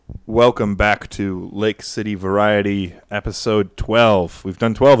Welcome back to Lake City Variety, episode 12. We've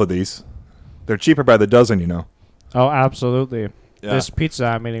done 12 of these. They're cheaper by the dozen, you know. Oh, absolutely. Yeah. This pizza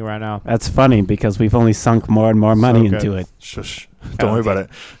I'm eating right now. That's funny because we've only sunk more and more money into it. Shush. Don't worry about it.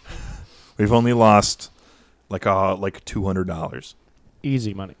 We've only lost like $200.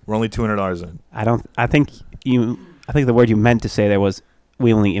 Easy money. We're only $200 in. I think the word you meant to say there was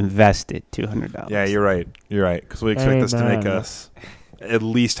we only invested $200. Yeah, you're right. You're right. Because we expect this to make us at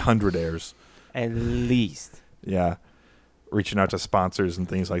least 100 airs. At least. Yeah. Reaching out to sponsors and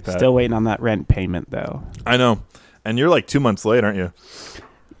things like that. Still waiting on that rent payment, though. I know. And you're like 2 months late, aren't you?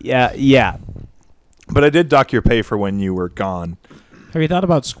 Yeah. But I did dock your pay for when you were gone. Have you thought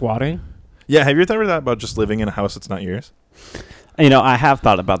about squatting? Yeah, have you ever thought about just living in a house that's not yours? You know, I have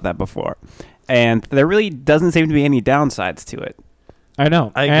thought about that before. And there really doesn't seem to be any downsides to it. I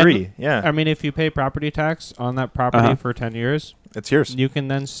know. I agree, yeah. I mean, if you pay property tax on that property for 10 years, it's yours. you can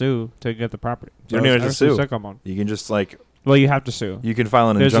then sue to get the property. You don't even have to sue. Sicko mode. You can just Well, you have to sue. you can file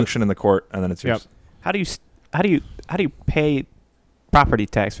an injunction in the court and then it's yours. Yep. How do you pay property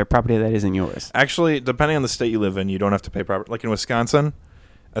tax for property that isn't yours? Actually, depending on the state you live in, you don't have to pay property. Like in Wisconsin,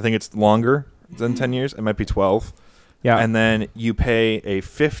 I think it's longer than 10 years. It might be 12. Yeah. And then you pay a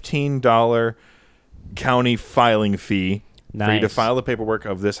 $15 county filing fee for you to file the paperwork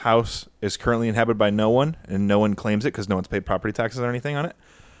of this house is currently inhabited by no one, and no one claims it because no one's paid property taxes or anything on it.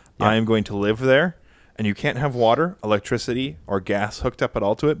 Yeah. I am going to live there, and you can't have water, electricity, or gas hooked up at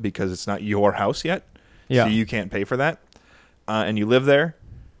all to it because it's not your house yet. Yeah. So you can't pay for that. And you live there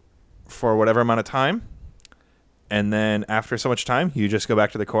for whatever amount of time. And then after so much time, you just go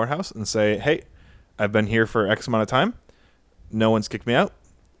back to the courthouse and say, hey, I've been here for X amount of time. No one's kicked me out.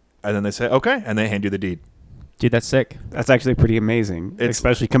 And then they say, okay. And they hand you the deed. Dude, that's sick. That's actually pretty amazing,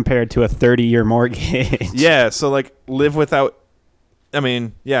 especially compared to a 30-year mortgage. Yeah, so live without,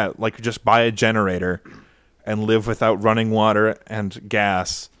 just buy a generator and live without running water and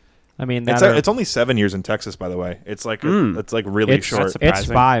gas. I mean, it's only 7 years in Texas, by the way. It's really short. It's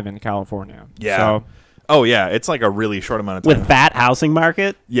 5 in California. Yeah. So, oh yeah, it's like a really short amount of time. With that housing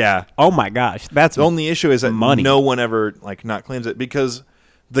market? Yeah. Oh my gosh, that's the only issue is that money. No one ever not claims it because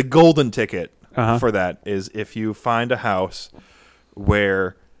the golden ticket for that is if you find a house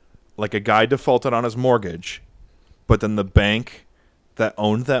where a guy defaulted on his mortgage, but then the bank that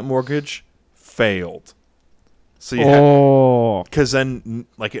owned that mortgage failed. So because then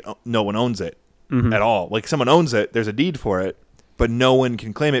no one owns it at all. Like someone owns it, there's a deed for it, but no one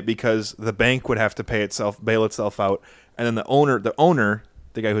can claim it because the bank would have to bail itself out, and then the owner,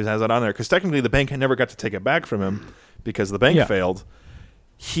 the guy who has it on there, because technically the bank never got to take it back from him because the bank failed.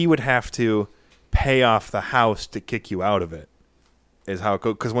 He would have to pay off the house to kick you out of it. Is how it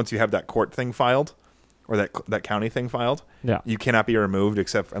goes. Because once you have that court thing filed, or that county thing filed, you cannot be removed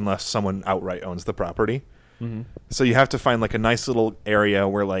except unless someone outright owns the property. Mm-hmm. So you have to find a nice little area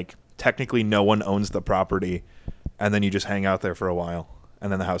where technically no one owns the property, and then you just hang out there for a while,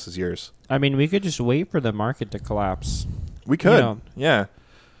 and then the house is yours. I mean, we could just wait for the market to collapse. We could, yeah.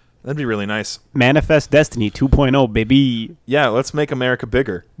 That'd be really nice. Manifest Destiny 2.0, baby. Yeah, let's make America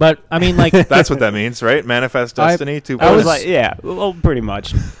bigger. But, I mean, that's what that means, right? Manifest Destiny 2.0. I was well, pretty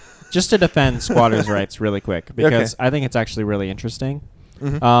much. Just to defend squatters' rights really quick, because I think it's actually really interesting.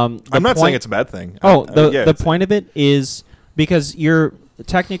 Mm-hmm. I'm not saying it's a bad thing. The point of it is because you're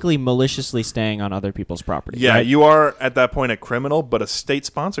technically maliciously staying on other people's property. Yeah, right? You are at that point a criminal, but a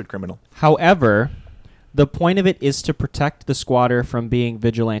state-sponsored criminal. However, the point of it is to protect the squatter from being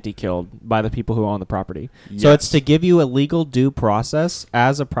vigilante killed by the people who own the property. Yes. So it's to give you a legal due process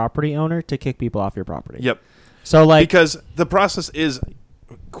as a property owner to kick people off your property. Yep. So because the process is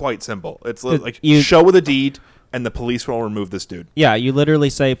quite simple. It's you show with a deed, and the police will remove this dude. Yeah, you literally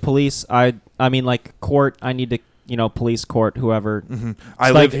say, police, court, I need to, police, court, whoever. Mm-hmm.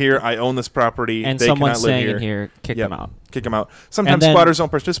 I live here, I own this property, and they someone's cannot live staying in here, kick them out. Kick them out. Sometimes squatters don't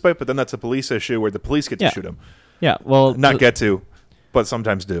participate, but then that's a police issue where the police get to shoot them. Yeah, well... but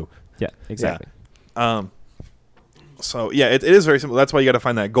sometimes do. Yeah, exactly. Yeah. It is very simple. That's why you got to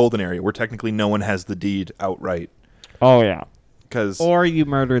find that golden area where technically no one has the deed outright. Oh, yeah. Or you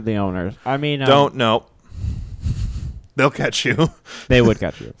murdered the owners. I mean... don't know. They'll catch you. They would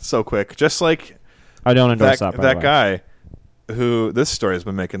catch you. So quick. Just like... I don't endorse that, by the way. Guy who... This story has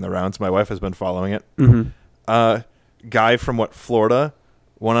been making the rounds. My wife has been following it. Mm-hmm. Guy from Florida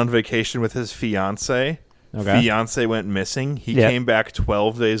went on vacation with his fiance. Okay. Fiance went missing. He came back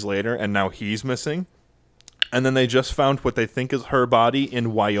 12 days later, and now he's missing. And then they just found what they think is her body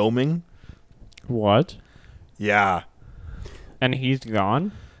in Wyoming. What? Yeah. And he's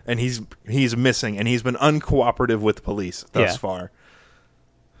gone? And he's missing, and he's been uncooperative with police thus far.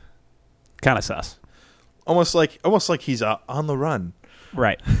 kind of sus. Almost like he's on the run.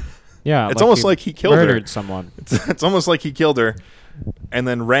 Right. Yeah, It's almost like he killed her. murdered someone. It's almost like he killed her and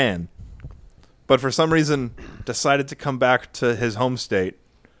then ran. But for some reason decided to come back to his home state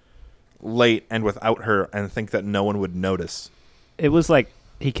late and without her and think that no one would notice. It was like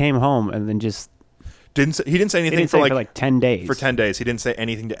he came home and then just He didn't say he anything didn't for say like 10 days. For 10 days. He didn't say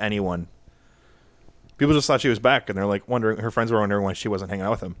anything to anyone. People just thought she was back, and they're like wondering. Her friends were wondering why she wasn't hanging out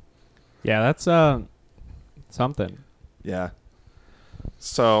with him. Yeah, that's something. Yeah.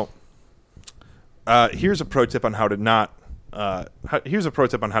 So, here's a pro tip on how to not. Here's a pro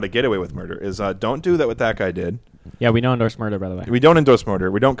tip on how to get away with murder: is don't do that what that guy did. Yeah, we don't endorse murder, by the way. We don't endorse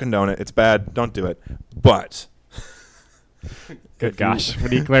murder. We don't condone it. It's bad. Don't do it. But. Good gosh.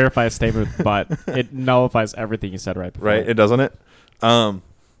 When you clarify a statement with but, it nullifies everything you said right before. Right? It doesn't it? How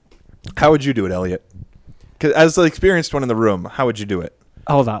would you do it, Elliot? 'Cause as the experienced one in the room, how would you do it?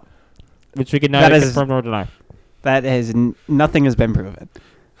 Hold on. Which we can neither That is- confirm nor deny. That has nothing has been proven.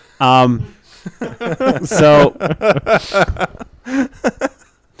 So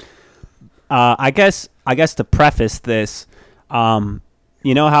I guess to preface this,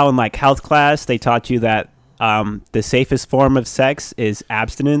 you know how in like health class they taught you that the safest form of sex is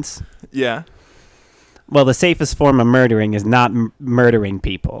abstinence? Yeah. Well, the safest form of murdering is not murdering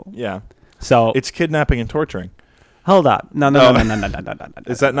people. Yeah. So It's kidnapping and torturing. hold on. No.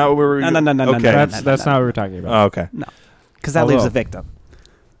 Is that not what we were? No. Okay. That's not what we're talking about. Oh, okay. Because that leaves Although- a victim.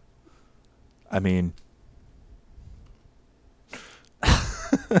 I mean,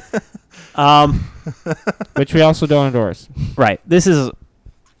 Which we also don't endorse. Right. This is a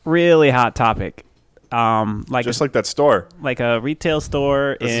really hot topic. Like just like that store. like a retail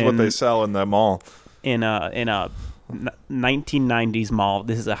store This is what they sell in the mall. in a 1990s mall.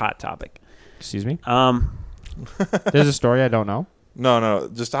 This is a hot topic. Excuse me? Um, There's a story I don't know. No.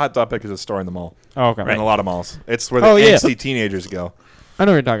 Just a hot topic is a store in the mall. Oh, okay. In a lot of malls. It's where the Oh, yeah. angsty teenagers go. I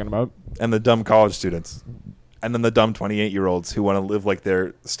know what you're talking about. And the dumb college students. And then the dumb 28-year-olds who want to live like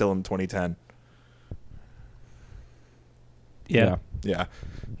they're still in 2010. yeah. Yeah.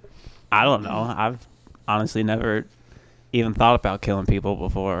 I don't know. I've honestly never even thought about killing people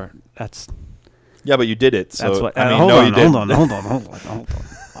before. That's Yeah, but you did it. So, what. I mean, hold no, on, you didn't. hold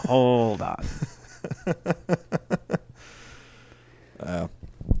on.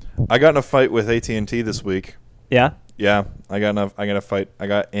 I got in a fight with AT&T this week. Yeah. Yeah, I got a fight. I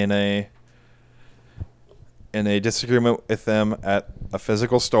got in a disagreement with them at a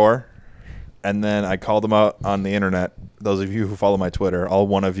physical store, and then I called them out on the internet. Those of you who follow my Twitter, all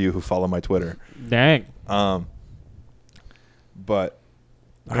one of you who follow my Twitter. Dang. But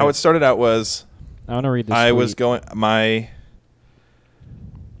how it started out was I want to read this. I was tweet. going my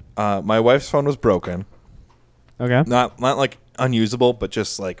wife's phone was broken. Okay. Not like unusable, but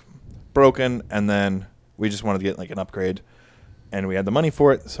just like broken, and then we just wanted to get like an upgrade, and we had the money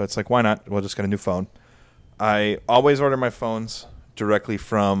for it, so it's like, why not? We'll just get a new phone. I always order my phones directly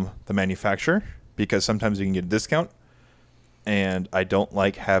from the manufacturer because sometimes you can get a discount, and I don't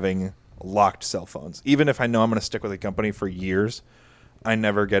like having locked cell phones. Even if I know I'm going to stick with a company for years, I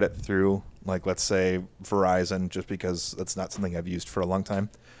never get it through, like, let's say Verizon, just because that's not something I've used for a long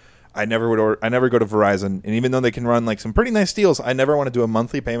time. I never go to Verizon, and even though they can run like some pretty nice deals, I never want to do a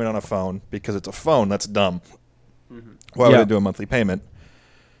monthly payment on a phone because it's a phone. That's dumb. Mm-hmm. Why would I do a monthly payment?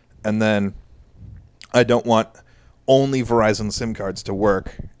 And then I don't want only Verizon SIM cards to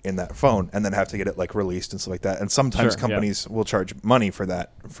work in that phone, and then have to get it like released and stuff like that. And sometimes companies will charge money for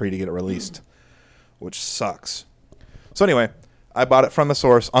that, for you to get it released, which sucks. So anyway, I bought it from the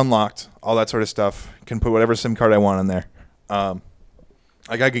source, unlocked, all that sort of stuff. Can put whatever SIM card I want in there.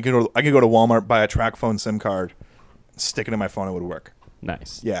 Like I could go to Walmart, buy a TracFone SIM card, stick it in my phone, it would work.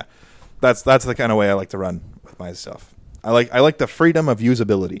 Nice. Yeah, that's the kind of way I like to run with my stuff. I like the freedom of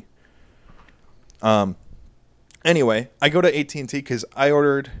usability. Anyway, I go to AT&T because I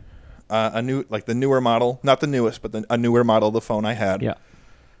ordered a new, like the newer model, not the newest, but a newer model of the phone I had. Yeah.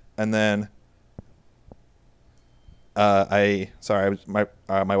 And then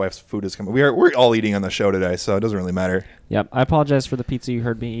my wife's food is coming. We're all eating on the show today, so it doesn't really matter. Yep. I apologize for the pizza you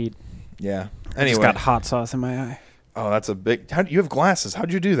heard me eat. Yeah. I Anyway, just got hot sauce in my eye. oh, that's a big. You have glasses?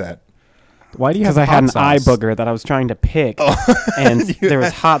 How'd you do that? Why do you have Because I had an hot eye sauce? booger that I was trying to pick, and there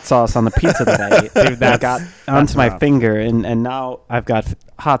was hot sauce on the pizza that I ate. Dude, that got onto my rough. finger, and now I've got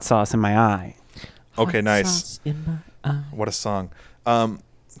hot sauce in my eye. Okay, nice. Sauce in my eye. What a song.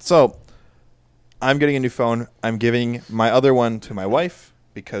 So I'm getting a new phone. I'm giving my other one to my wife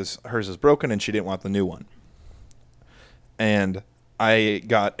because hers is broken and she didn't want the new one. And I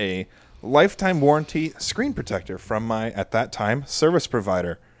got a lifetime warranty screen protector from my, at that time, service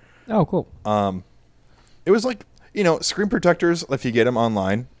provider. Oh, cool. It was like, screen protectors, if you get them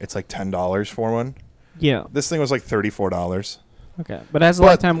online, it's like $10 for one. Yeah. This thing was like $34. Okay. But it has a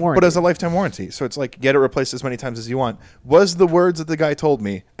lifetime warranty. But it has a lifetime warranty. So it's like, get it replaced as many times as you want. Was the words that the guy told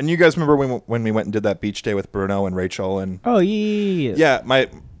me. And you guys remember when we went and did that beach day with Bruno and Rachel and... Oh, yeah. Yeah, my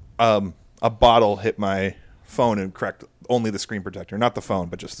a bottle hit my phone and cracked only the screen protector. Not the phone,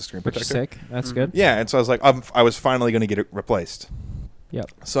 but just the screen Which protector. is sick. That's good. Yeah, and so I was like, I was finally going to get it replaced.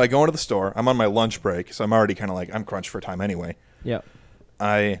 Yep. So I go into the store. I'm on my lunch break, so I'm already kind of like, I'm crunched for time anyway. Yep.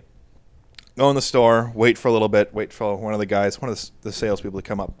 I go in the store, wait for a little bit, wait for one of the salespeople to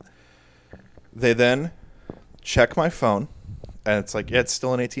come up. They then check my phone, and it's like, yeah, it's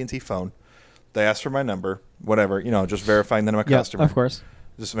still an AT&T phone. They ask for my number, whatever, just verifying that I'm a customer. Of course.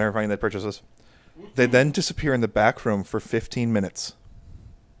 Just verifying that purchases. They then disappear in the back room for 15 minutes.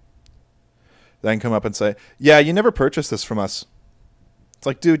 Then come up and say, yeah, you never purchased this from us. It's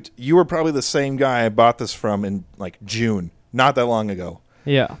like, dude, you were probably the same guy I bought this from in like June, not that long ago.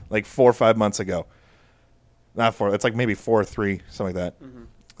 Yeah. Like 4 or 5 months ago. Not 4. It's like maybe 4 or 3, something like that. Mm-hmm.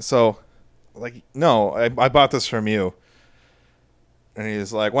 So, like, no, I bought this from you. And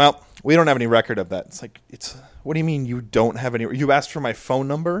he's like, well, we don't have any record of that. It's like, what do you mean you don't have any? You asked for my phone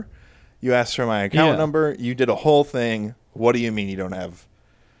number. You asked for my account number. You did a whole thing. What do you mean you don't have?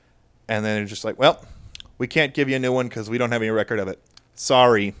 And then they're just like, well, we can't give you a new one because we don't have any record of it.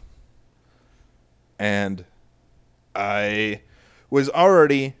 Sorry. And I was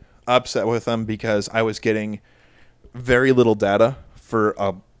already upset with them because I was getting very little data for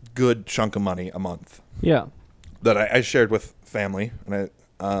a good chunk of money a month. Yeah. That I shared with family. And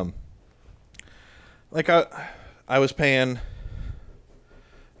I was paying...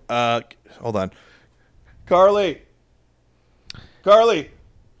 hold on. Carly!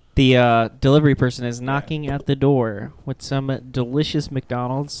 The delivery person is knocking at the door with some delicious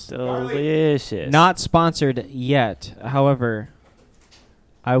McDonald's. Delicious. Not sponsored yet. However,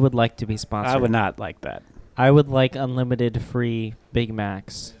 I would like to be sponsored. I would not like that. I would like unlimited free Big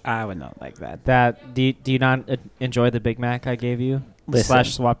Macs. I would not like that. Do you not enjoy the Big Mac I gave you? Listen. /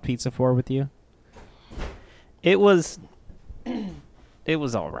 swap pizza for with you? It was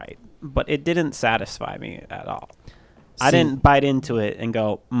all right, but it didn't satisfy me at all. I didn't bite into it and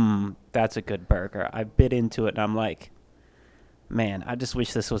go, that's a good burger. I bit into it and I'm like, man, I just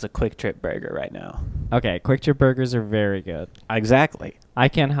wish this was a Quick Trip burger right now. Okay, Quick Trip burgers are very good. Exactly. I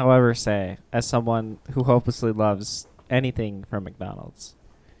can, however, say, as someone who hopelessly loves anything from McDonald's,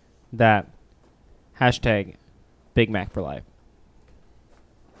 that hashtag Big Mac for life.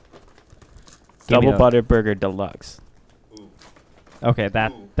 Double butter burger deluxe. Okay,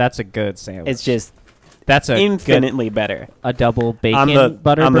 that's a good sandwich. It's just that's a infinitely better. A double bacon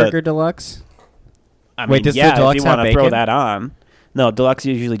butter burger deluxe. I Wait, mean, does the yeah, deluxe if you want have to throw bacon? that on. No, deluxe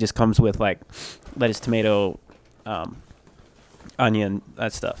usually just comes with like lettuce, tomato, onion,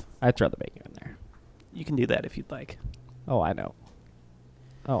 that stuff. I'd throw the bacon in there. You can do that if you'd like. Oh, I know.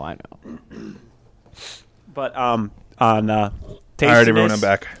 But on I already ruined them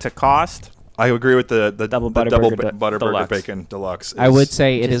back. to cost, I agree with the double butter burger butter deluxe. burger bacon deluxe. I would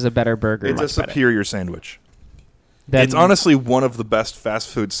say it is a better burger. It's a superior sandwich. Then- It's honestly one of the best fast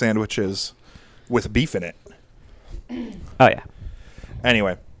food sandwiches with beef in it. Oh yeah.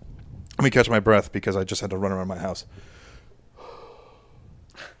 Anyway, let me catch my breath because I just had to run around my house.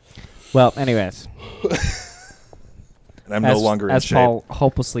 Well, anyways. And I'm no longer in as shape. Paul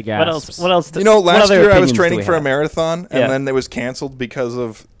hopelessly gasps. What else? Last other year I was opinions do training we for a have? marathon, and Yeah. then it was canceled because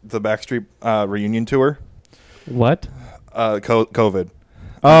of the Backstreet reunion tour. What? COVID.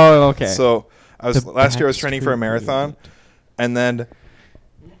 Oh, okay. So last year I was training for a Backstreet marathon, reunion. and then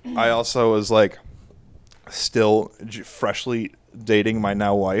I also was like still freshly dating my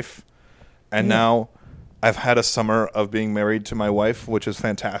now wife, and now I've had a summer of being married to my wife, which is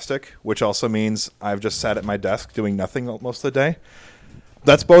fantastic, which also means I've just sat at my desk doing nothing most of the day.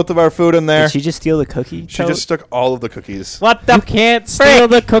 That's both of our food in there. Did she just steal the cookie? She just took all of the cookies. What the? You can't steal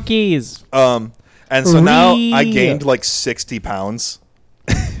the cookies. And so now I Free. gained like 60 pounds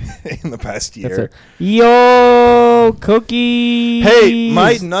in the past year. Yo, cookies. Hey,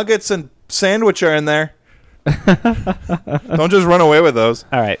 my nuggets and sandwich are in there. Don't just run away with those.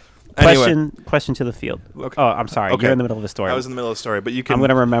 All right. Anyway. Question to the field. Okay. Oh, I'm sorry. Okay. You're in the middle of the story. I was in the middle of the story, but you can... I'm going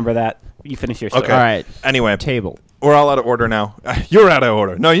to remember that. You finish your story. Okay. All right. Anyway, Table. we're all out of order now. You're out of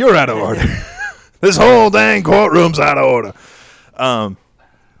order. No, you're out of order. This whole dang courtroom's out of order.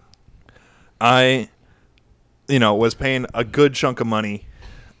 I, was paying a good chunk of money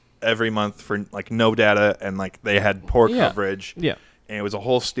every month for like no data, and like they had poor coverage. Yeah. And it was a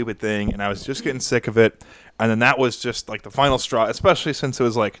whole stupid thing, and I was just getting sick of it. And then that was just like the final straw, especially since it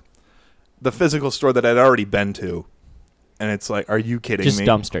was like the physical store that I'd already been to, and it's like, are you kidding Just me?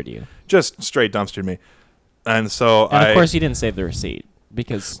 dumpstered you. Just straight dumpstered me. And so And of course, you didn't save the receipt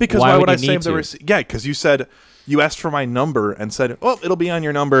because why would I you save need the to? receipt? Yeah, because you asked for my number and said, "Oh, it'll be on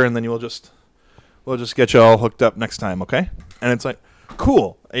your number," and then we'll just get you all hooked up next time, okay? And it's like,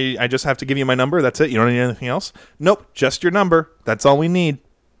 cool. I just have to give you my number. That's it. You don't need anything else. Nope, just your number. That's all we need.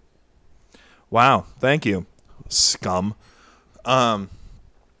 Wow, thank you, scum.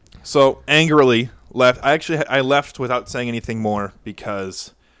 So angrily left. I left without saying anything more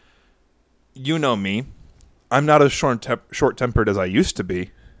because you know me. I'm not as short-tempered as I used to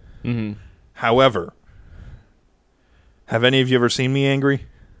be. Mm-hmm. However, have any of you ever seen me angry?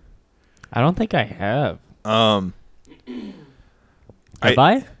 I don't think I have. Have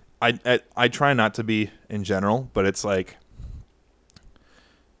I? I try not to be in general, but it's like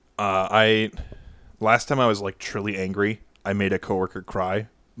last time I was like truly angry, I made a coworker cry.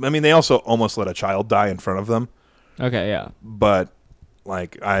 I mean, they also almost let a child die in front of them. Okay, yeah. But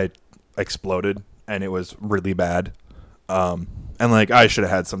like I exploded and it was really bad. And like I should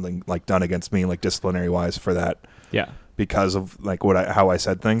have had something like done against me, like disciplinary wise, for that. Yeah. Because of like how I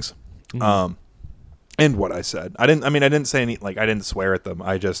said things. Mm-hmm. And what I said. I didn't say any, like, I didn't swear at them.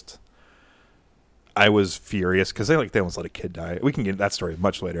 I was furious because they almost let a kid die. We can get that story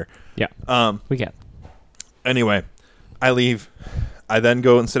much later. Yeah. We can. Anyway, I leave. I then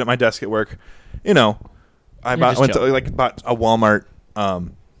go and sit at my desk at work. You know, I bought a Walmart,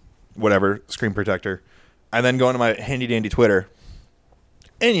 whatever, screen protector. I then go into my handy dandy Twitter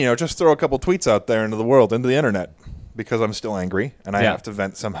and, you know, just throw a couple tweets out there into the world, into the internet. Because I'm still angry and I have to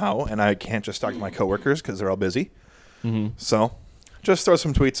vent somehow, and I can't just talk to my coworkers because they're all busy. Mm-hmm. So just throw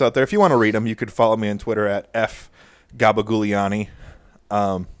some tweets out there. If you want to read them, you could follow me on Twitter at fgabaguliani.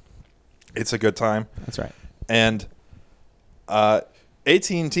 It's a good time. That's right. And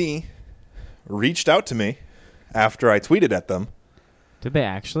AT&T reached out to me after I tweeted at them. Did they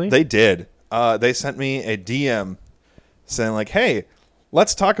actually? They did. They sent me a DM saying like, "Hey,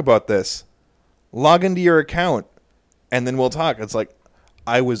 let's talk about this. Log into your account. And then we'll talk." It's like,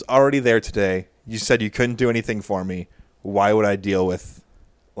 I was already there today. You said you couldn't do anything for me. Why would I deal with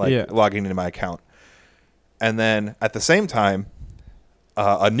logging into my account? And then at the same time,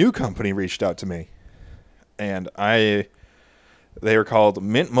 a new company reached out to me. And they were called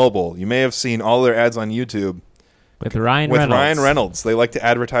Mint Mobile. You may have seen all their ads on YouTube. With Ryan Reynolds. They like to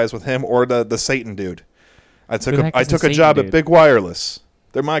advertise with him or the Satan dude. I took a Satan job dude? at Big Wireless.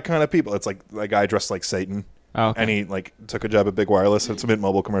 They're my kind of people. It's like a guy dressed like Satan. Oh, okay. And he like took a job at Big Wireless. It's a Mint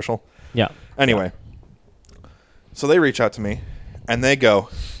Mobile commercial. Yeah. Anyway, so they reach out to me, and they go,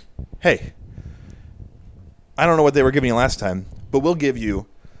 "Hey, I don't know what they were giving you last time, but we'll give you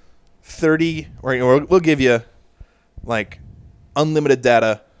 30, or we'll give you like unlimited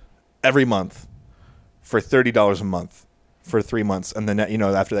data every month for $30 a month for 3 months, and then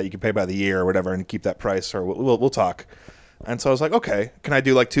after that you can pay by the year or whatever and keep that price, or we'll talk." And so I was like, "Okay, can I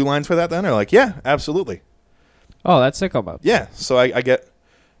do like 2 lines for that then?" They're like, "Yeah, absolutely." Oh, that's sicko mode. Yeah, so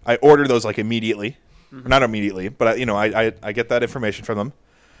I order those like immediately, or not immediately, but I get that information from them.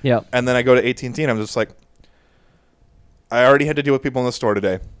 Yeah. And then I go to AT&T and I'm just like, I already had to deal with people in the store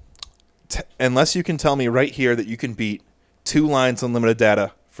today. Unless you can tell me right here that you can beat 2 lines unlimited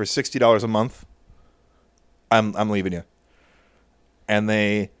data for $60 a month, I'm leaving you. And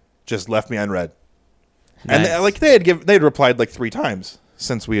they just left me unread. Nice. And they'd replied like 3 times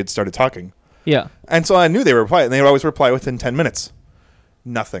since we had started talking. Yeah. And so I knew they would reply, and they would always reply within 10 minutes.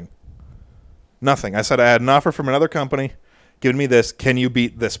 Nothing. I said I had an offer from another company, giving me this. Can you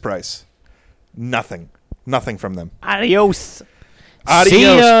beat this price? Nothing from them. Adios. See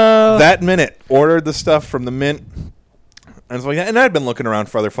ya. That minute, ordered the stuff from the Mint. And so, and I'd been looking around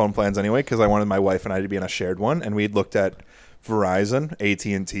for other phone plans anyway, because I wanted my wife and I to be in a shared one, and we'd looked at Verizon,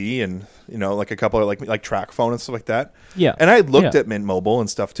 AT&T, and like a couple of like track phone and stuff like that. Yeah. And I looked at Mint Mobile and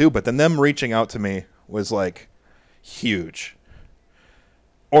stuff too, but then them reaching out to me was like huge.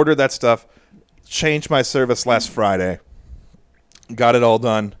 Ordered that stuff, changed my service last Friday, got it all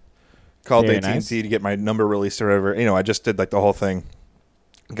done, called Very AT&T nice. to get my number released or whatever. I just did like the whole thing,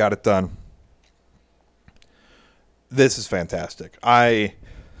 got it done. This is fantastic. I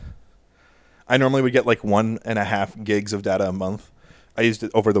normally would get like 1.5 gigs of data a month. I used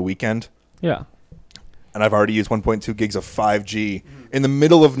it over the weekend. Yeah. And I've already used 1.2 gigs of 5G in the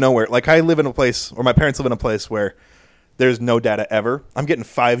middle of nowhere. Like I live in a place, or my parents live in a place where there's no data ever. I'm getting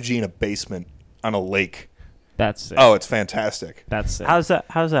 5G in a basement on a lake. That's sick. Oh, it's fantastic. That's sick. How's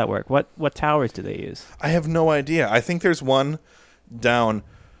that work? What towers do they use? I have no idea. I think there's one down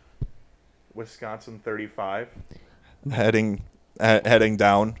Wisconsin 35 heading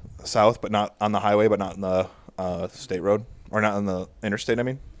down south, but not on the highway, but not on the state road, or not on the interstate. I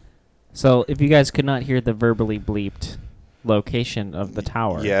mean. So if you guys could not hear the verbally bleeped location of the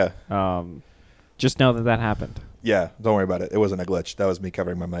tower, Yeah. just know that happened. Yeah, don't worry about it. It wasn't a glitch. That was me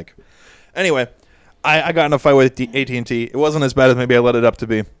covering my mic. Anyway, I got in a fight with AT&T. It wasn't as bad as maybe I let it up to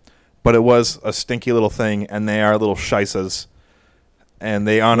be, but it was a stinky little thing, and they are little shysas. And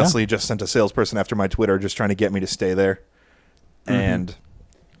they honestly just sent a salesperson after my Twitter just trying to get me to stay there. Mm-hmm. And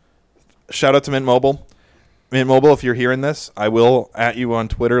shout out to Mint Mobile. Mint Mobile, if you're hearing this, I will at you on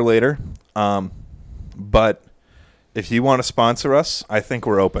Twitter later. But if you want to sponsor us, I think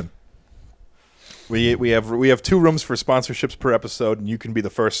we're open. We have 2 rooms for sponsorships per episode, and you can be the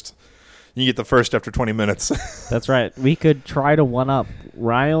first. You get the first after 20 minutes. That's right. We could try to one-up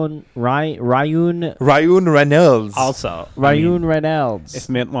Ryan Reynolds. Also, Ryan Reynolds. If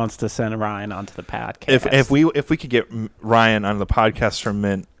Mint wants to send Ryan onto the podcast, if we could get Ryan on the podcast from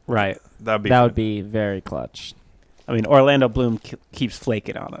Mint, right, that would be very clutch. I mean, Orlando Bloom keeps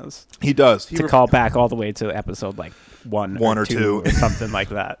flaking on us. He does. To call back all the way to episode like one or two or something like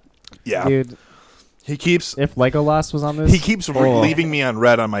that. Yeah, dude. He keeps. If Legolas was on this, he keeps leaving me on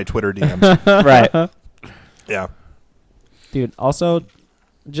red on my Twitter DMs. Right. Yeah. Dude. Also,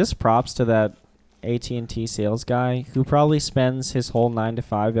 just props to that AT&T sales guy who probably spends his whole 9 to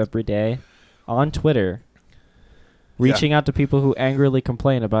 5 every day on Twitter, reaching out to people who angrily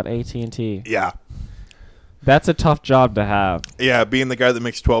complain about AT&T. Yeah. That's a tough job to have. Yeah, being the guy that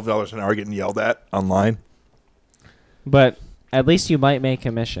makes $12 an hour getting yelled at online. But at least you might make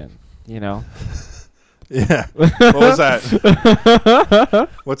commission, you know. Yeah. What was that?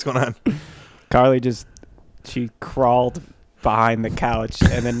 What's going on? Carly she crawled behind the couch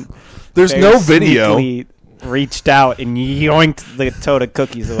and then there's no video. Reached out and yoinked the tote of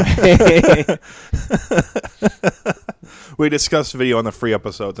cookies away. We discussed video on the free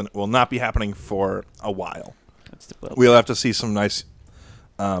episodes, and it will not be happening for a while. We'll have to see some nice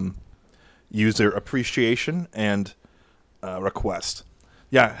user appreciation and request.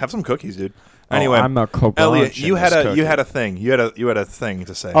 Yeah, have some cookies, dude. Anyway, I'm a Elliot, you had a thing. You had a thing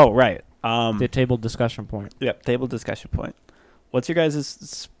to say. Oh, right. The table discussion point. Yep, table discussion point. What's your guys'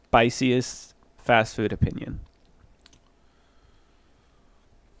 spiciest fast food opinion?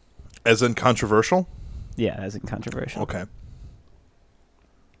 As in controversial? Yeah, as in controversial. Okay.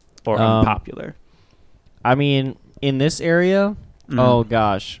 Or unpopular. I mean, in this area, oh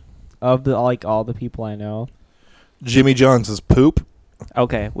gosh, of all the people I know, Jimmy John's is poop.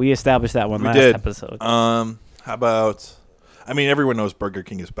 Okay, we established that one last episode. How about? I mean, everyone knows Burger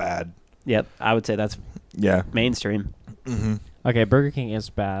King is bad. Yep, I would say that's mainstream. Mm-hmm. Okay, Burger King is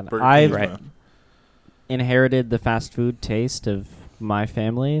bad. I've inherited the fast food taste of my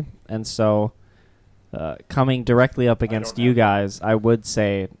family, and so coming directly up against you guys, I would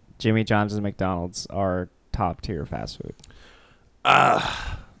say Jimmy John's and McDonald's are top tier fast food.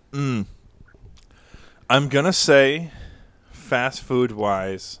 I'm gonna say, fast food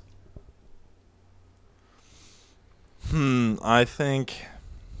wise, I think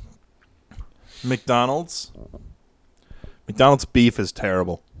McDonald's beef is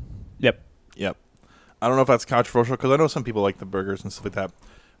terrible. Yep. I don't know if that's controversial because I know some people like the burgers and stuff like that.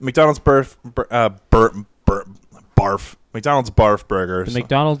 McDonald's barf. McDonald's barf burgers. The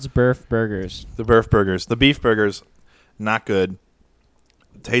McDonald's barf burgers. The barf burgers. The beef burgers, not good.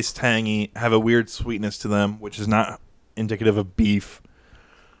 Taste tangy, have a weird sweetness to them, which is not indicative of beef.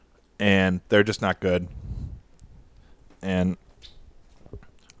 And they're just not good. And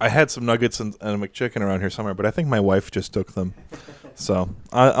I had some nuggets and a McChicken around here somewhere, but I think my wife just took them. So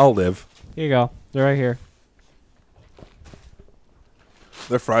I'll live. Here you go. They're right here.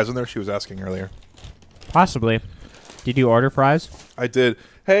 There are fries in there? She was asking earlier. Possibly. Did you order fries? I did.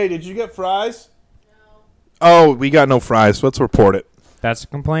 Hey, did you get fries? No. Oh, we got no fries. Let's report it. That's a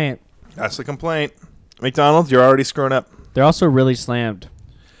complaint. That's the complaint. McDonald's, you're already screwing up. They're also really slammed.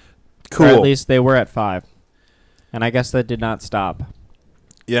 Cool. Or at least they were at 5. And I guess that did not stop.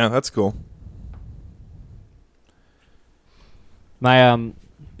 Yeah, that's cool. My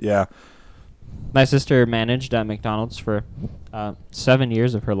Yeah. My sister managed at McDonald's for 7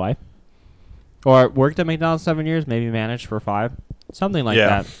 years of her life. Or worked at McDonald's 7 years, maybe managed for 5. Something like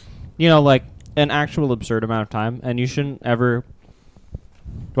that. You know, like an actual absurd amount of time. And you shouldn't ever...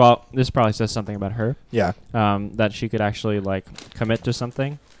 Well, this probably says something about her. Yeah. That she could actually, like, commit to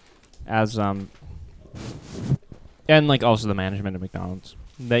something as... And, like, also the management of McDonald's.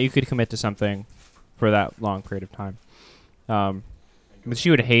 That you could commit to something for that long period of time. But she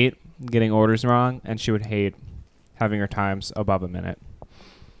would hate getting orders wrong, and she would hate having her times above a minute.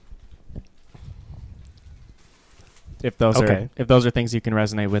 If those Okay. are things you can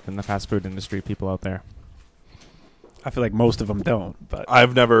resonate with in the fast food industry, people out there. I feel like most of them don't, but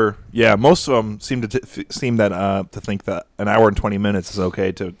I've never. Yeah, most of them seem to think that an hour and 20 minutes is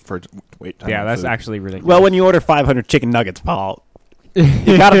okay for wait time. Yeah, on that's food. actually ridiculous. well, when you order 500 chicken nuggets, Paul,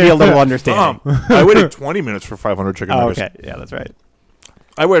 you got to be a little understanding. I waited 20 minutes for 500 chicken Oh, nuggets. okay, yeah, that's right.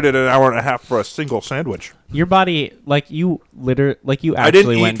 I waited an hour and a half for a single sandwich. Your body, you I didn't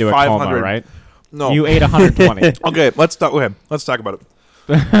actually went eat into a coma, 500. right? No. You ate 120. Okay, let's talk about it.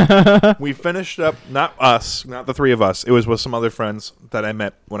 We finished up, not us, not the three of us. It was with some other friends that I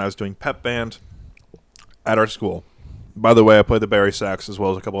met when I was doing pep band at our school. By the way, I played the bari sax as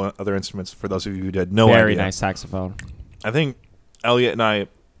well as a couple of other instruments for those of you who did no Very idea. nice saxophone. I think Elliot and I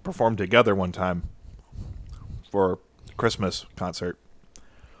performed together one time for a Christmas concert.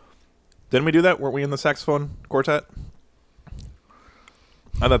 Didn't we do that? Weren't we in the saxophone quartet?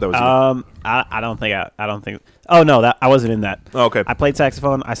 I thought that was you. I don't think. Oh no, I wasn't in that. Oh, okay. I played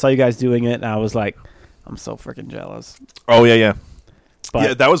saxophone. I saw you guys doing it, and I was like, I'm so freaking jealous. Oh, yeah. But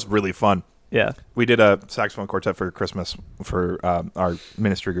Yeah, that was really fun. yeah, We did a saxophone quartet for Christmas for our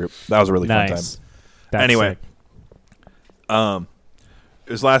ministry group. That was a really fun time. Nice. That's Anyway. sick.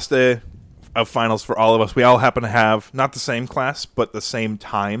 It was last day of finals for all of us. We all happened to have not the same class, but the same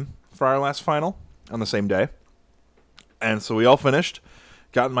time for our last final on the same day. And so we all finished,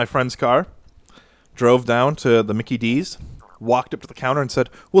 got in my friend's car, drove down to the Mickey D's, walked up to the counter and said,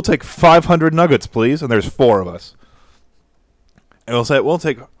 "We'll take 500 nuggets, please." And there's 4 of us. And we'll say, "We'll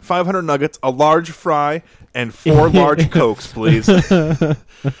take 500 nuggets, a large fry, and 4 large Cokes, please."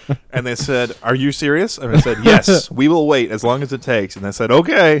 And they said, "Are you serious?" And I said, "Yes, we will wait as long as it takes." And they said,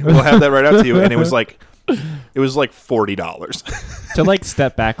 "Okay, we'll have that right out to you." And it was like $40. To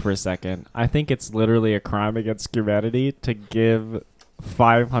step back for a second, I think it's literally a crime against humanity to give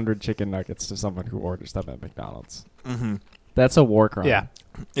 500 chicken nuggets to someone who orders them at McDonald's. Mm-hmm. That's a war crime. yeah,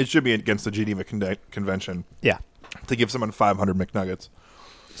 It should be against the Geneva Convention yeah. to give someone 500 McNuggets.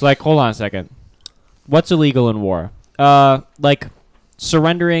 So hold on a second. What's illegal in war?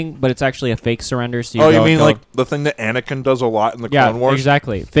 Surrendering, but it's actually a fake surrender. So You mean like the thing that Anakin does a lot in the Clone Wars?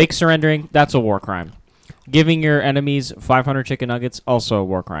 exactly. Fake surrendering, that's a war crime. Giving your enemies 500 chicken nuggets, also a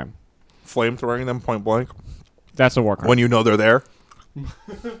war crime. Flamethrowing them point blank That's a war crime. when you know they're there.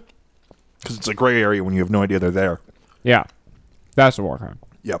 Because it's a gray area when you have no idea they're there. Yeah, that's a war crime.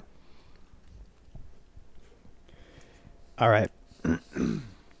 Yep. All right.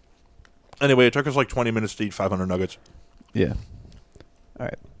 Anyway, it took us 20 minutes to eat 500 nuggets. Yeah. All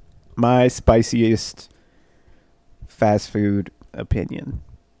right. My spiciest fast food opinion.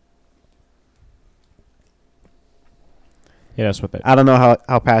 Hit us with it. I don't know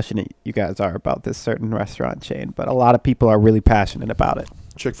how passionate you guys are about this certain restaurant chain, but a lot of people are really passionate about it.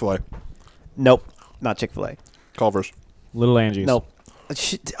 Chick-fil-A. Nope. Not Chick-fil-A. Culver's. Little Angie's. Nope.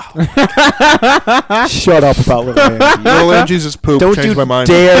 Shut up about Little Angie's. Little Angie's is poop. Don't Changed you my mind.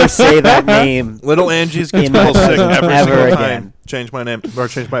 dare say that name. Little Angie's gets In my people sick presence every ever single again. time. Change my name. Or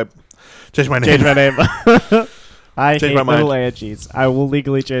change my name. Change my name. I Change hate my mind. Little Angie's. I will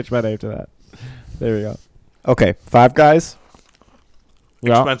legally change my name to that. There we go. Okay, Five Guys.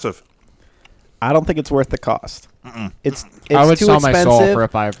 Yeah. Expensive. I don't think it's worth the cost. It's I would too sell my soul expensive. for a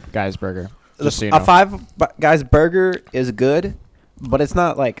Five Guys burger. Just so you A know. Five Guys burger is good, but it's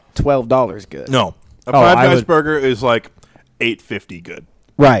not $12 good. No. A Oh, Five I Guys would- burger is $8.50 good.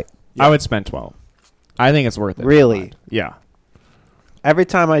 Right. Yeah. I would spend 12. I think it's worth it. Really. Yeah. Every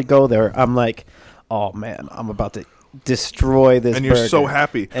time I go there, I'm like, oh man, I'm about to destroy this And you're burger. so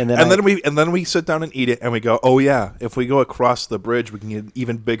happy. And then we sit down and eat it and we go, "Oh yeah, if we go across the bridge, we can get an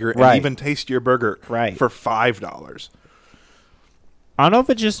even bigger and Right. even tastier burger Right. for $5." I don't know if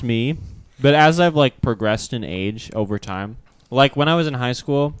it's just me, but as I've progressed in age over time, when I was in high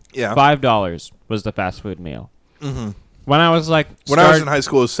school, Yeah. $5 was the fast food meal. Mm-hmm. When I was When I was in high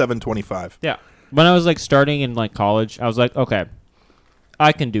school, it was $7.25. yeah, when I was starting in college, I was like, okay,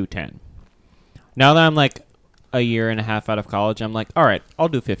 I can do 10. Now that I'm a year and a half out of college, I'm like, all right, I'll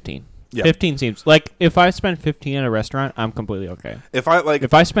do 15. Yeah. 15 seems if I spend 15 at a restaurant, I'm completely okay. If I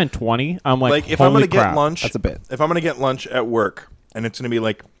If I spend 20, I'm if holy I'm gonna crap. get lunch, That's a bit. If I'm gonna get lunch at work, and it's gonna be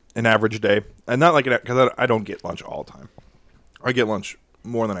an average day, and not because I don't get lunch all the time. I get lunch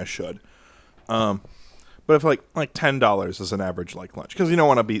more than I should. But if $10 is an average lunch, because you don't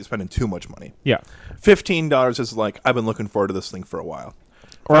want to be spending too much money. Yeah. $15 is I've been looking forward to this thing for a while.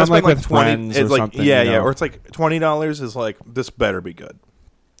 Or If I I'm spend, with friends it's or something. yeah, you yeah, know. or it's $20 is this better be good.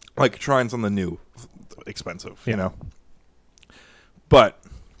 Trying something new, expensive, you Yeah. know. But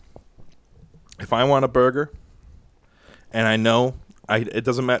if I want a burger, and I know it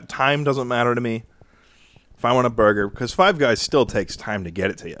doesn't matter, time doesn't matter to me. if I want a burger, because Five Guys still takes time to get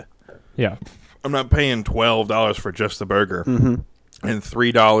it to you. Yeah. I'm not paying $12 for just the burger and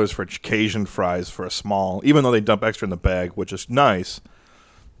 $3 for Cajun fries for a small, even though they dump extra in the bag, which is nice.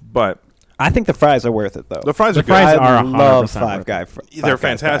 But I think the fries are worth it, though. the fries are good. fries I are love 100% Five worth Guy. They're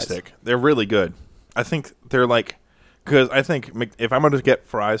fantastic. They're really good. I think they're like, because I think if I'm going to get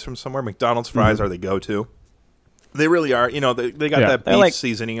fries from somewhere, McDonald's fries are the go-to. They really are. You know, they got that They're beef like-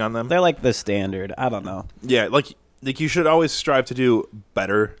 seasoning on them. They're like the standard. I don't know. Yeah, like you should always strive to do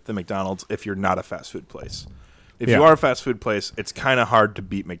better than McDonald's if you're not a fast food place. If you Yeah. are a fast food place, it's kind of hard to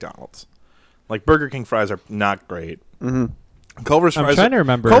beat McDonald's. Like Burger King fries are not great. Culver's I'm fries. trying to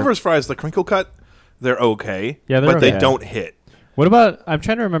remember. Culver's fries, the crinkle cut, they're okay. Yeah, they're but they okay. don't hit. What about? I'm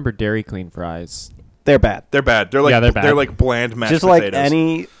trying to remember Dairy Queen fries. They're bad. They're bad. They're like Yeah, they're bad. they're like bland mashed Just potatoes. like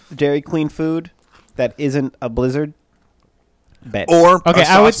any Dairy Queen food that isn't a Blizzard. Bad. or Okay, a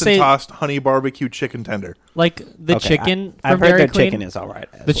I would sauced say- and tossed honey barbecue chicken tender. Like the Okay, chicken I've from heard Dairy their Queen. chicken is all right.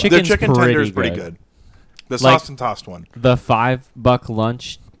 The chicken- Their Chicken's chicken tender pretty is pretty good. good. The Like- sauced and tossed one. The $5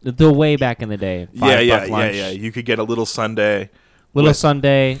 lunch. The way back in the day. $5 lunch. Yeah. You could get a little sundae, Little with-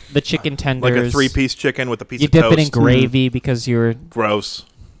 sundae. The chicken tenders. like a 3-piece chicken with a piece You of dip toast. it in gravy because you're. Gross.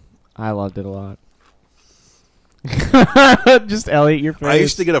 I loved it a lot. Just Elliot, your face. I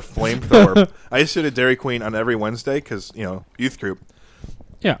used to get a flamethrower. I used to go to Dairy Queen on every Wednesday because, youth group.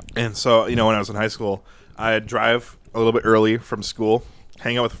 Yeah. And so, when I was in high school, I'd drive a little bit early from school,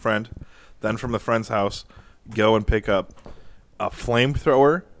 hang out with a friend, then from the friend's house, go and pick up a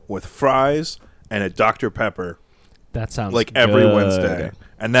flamethrower with fries and a Dr. Pepper, That sounds like every good. Wednesday.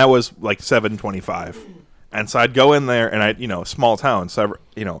 And that was like $7.25. And so I'd go in there, and small town, so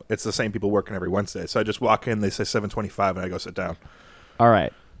it's the same people working every Wednesday. So I just walk in, they say $7.25, and I go sit down. All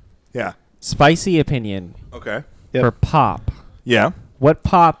right. Yeah. Spicy opinion Okay. Yep. for pop. Yeah. What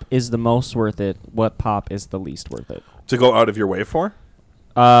pop is the most worth it? What pop is the least worth it? To go out of your way for?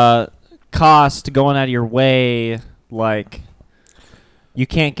 Cost, going out of your way, like you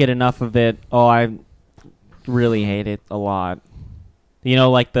can't get enough of it. Oh, I really hate it a lot.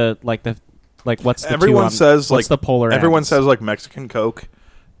 Like what's the Everyone says what's the polar everyone ends? says like Mexican Coke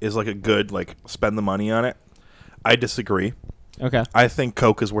is like a good spend the money on it. I disagree. Okay. I think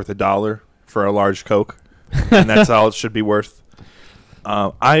Coke is worth $1 for a large Coke, and that's all it should be worth.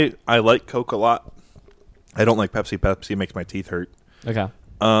 I like Coke a lot. I don't like Pepsi. Pepsi makes my teeth hurt. Okay.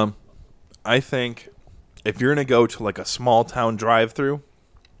 I think if you're gonna go to like a small town drive-through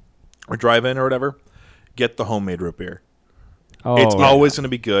or drive-in or whatever, get the homemade root beer. Oh, It's yeah. always going to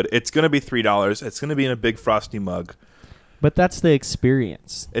be good. It's going to be $3. It's going to be in a big frosty mug. But that's the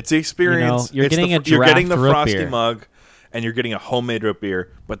experience. It's the experience. You're It's getting a you're getting the draft root frosty beer. mug, and you're getting a homemade root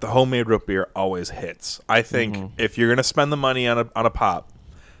beer. But the homemade root beer always hits. I think Mm-hmm. if you're going to spend the money on a pop,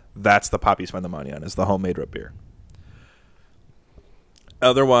 that's the pop you spend the money on. Is the homemade root beer.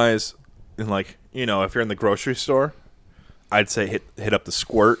 Otherwise, if you're in the grocery store, I'd say hit up the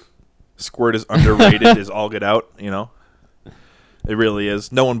Squirt. Squirt is underrated. Is all get out. It really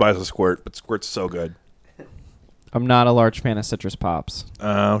is. No one buys a Squirt, but Squirt's so good. I'm not a large fan of citrus pops.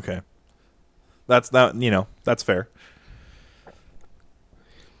 Okay. That's not, that's fair.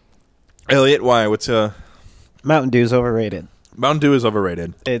 Elliot, why? What's Mountain Dew's overrated. Mountain Dew is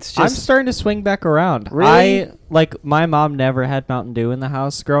overrated. It's I'm just starting to swing back around. Really? My mom never had Mountain Dew in the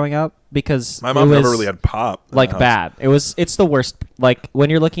house growing up because My mom it never was, really had pop. in the like house. bad. It's the worst. Like when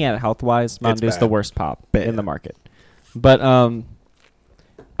you're looking at it health wise, Mountain Dew's bad. the worst pop Bad. in the market. But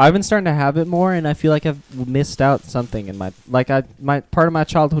I've been starting to have it more, and I feel like I've missed out something in my part of my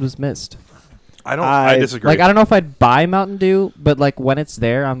childhood was missed. I disagree. Like I don't know if I'd buy Mountain Dew, but like when it's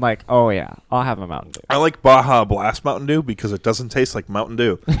there, I'm like, oh yeah, I'll have a Mountain Dew. I like Baja Blast Mountain Dew because it doesn't taste like Mountain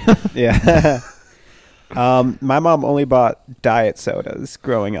Dew. yeah. My mom only bought diet sodas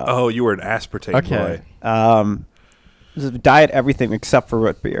growing up. Oh, you were an aspartame Okay. boy. Diet everything except for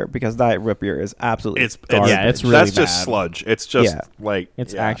root beer because diet root beer is absolutely garbage. Yeah, it's really that's just bad. sludge. It's just Yeah.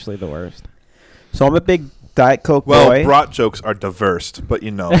 It's yeah. actually the worst. So I'm a big Diet Coke Well, boy. brat jokes are diverse, but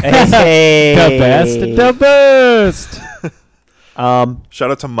Hey. The best.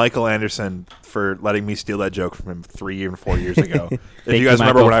 Shout out to Michael Anderson for letting me steal that joke from him 3 and 4 years ago. If Thank you you, guys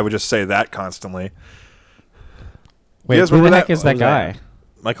remember Michael. when I would just say that constantly. Wait, You guys who the remember heck that? is that What was guy? that?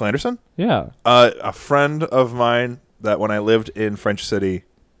 Michael Anderson? Yeah. A friend of mine that when I lived in French City.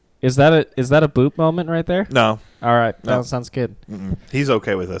 Is that a boop moment right there? No, All right, No. that sounds good. he's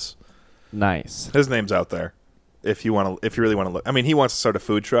okay with this. Nice. His name's out there. If you really want to look, I mean, he wants to start a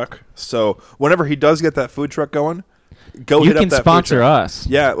food truck. So whenever he does get that food truck going, go You hit can up that sponsor food truck. us.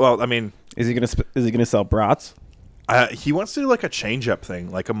 Yeah, well, I mean, Is he gonna sell brats? He wants to do like a change-up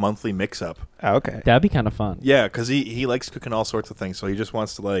thing, like a monthly mix-up. Oh, okay. That'd be kind of fun. Yeah, because he likes cooking all sorts of things, so he just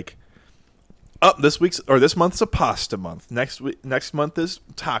wants to like, this month's a pasta month. Next month is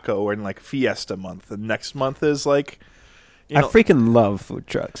taco and like fiesta month. And next month is like, I freaking love food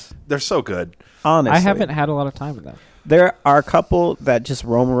trucks. they're so good. Honestly, I haven't had a lot of time with them. There are a couple that just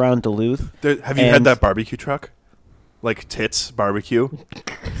roam around Duluth. Have you had that barbecue truck, like Tits Barbecue?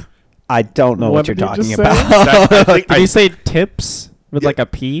 I don't know what you're did you talking just say? about. I think Did you say tips with like a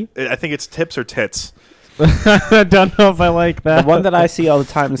P? I think it's Tips or Tits. I don't know if I like that. The one that I see all the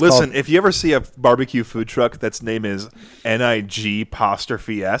time is Listen, called... if you ever see a barbecue food truck that's name is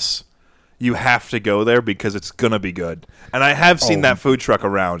NIG''S, you have to go there because it's gonna be good. And I have seen that food truck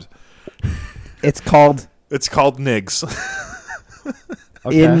around. It's called... It's called Nigs.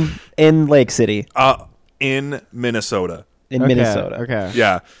 Okay. in Lake City, In Minnesota. in Okay, Minnesota. Okay.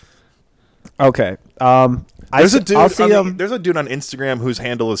 Yeah. Okay. There's a dude. I'll see him. There's a dude on Instagram whose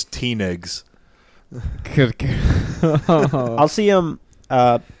handle is T-Nigs. Good. I'll see him.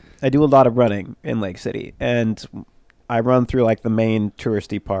 I do a lot of running in Lake City, and I run through like the main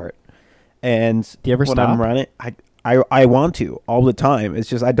touristy part. And Do you ever when stop? I'm running, I want to all the time. It's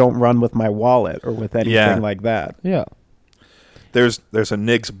just I don't run with my wallet or with anything like that. Yeah. There's a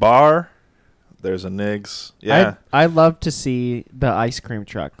Nigs bar. There's a Nigs. Yeah. I love to see the ice cream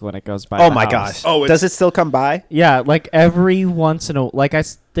truck when it goes by. Oh the my house. gosh! Oh, does it still come by? Yeah, like every once in a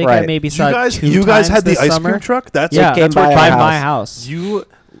think I Right. maybe saw it you guys times had the this ice summer. cream truck? That's Yeah, came that's by by our my house. house.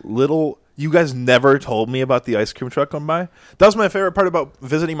 You guys never told me about the ice cream truck going by. That was my favorite part about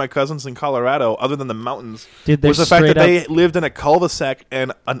visiting my cousins in Colorado, other than the mountains, Dude, was the they're fact that straight they lived in a cul-de-sac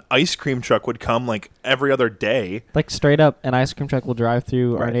and an ice cream truck would come like every other day. Like straight up, an ice cream truck will drive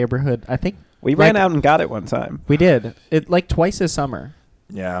through our Right. neighborhood. I think We like, ran out and got it one time. We did it like twice this summer.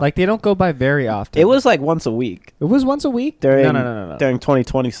 Yeah. Like they don't go by very often. It was like once a week It was once a week. during No. during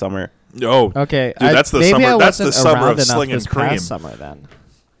 2020 summer. Oh, Okay, Dude, that's the maybe summer- I that's the wasn't summer around of enough slinging this cream. past summer then.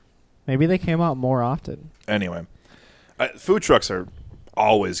 Maybe they came out more often. anyway. Food trucks are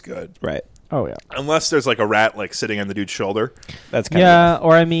always good. Right. Oh yeah. Unless there's like a rat like sitting on the dude's shoulder. That's kind Yeah,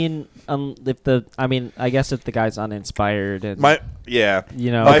 or I mean, I guess if the guy's uninspired and My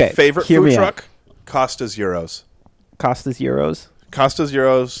Okay, favorite hear food me out. truck, Costa's Euros. Costa's Euros. Costa's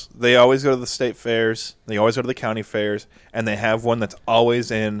Euros, they always go to the state fairs, they always go to the county fairs, and they have one that's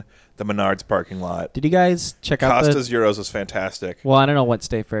always in the Menards parking lot. did you guys check out Costa's Euros is fantastic. Well, I don't know what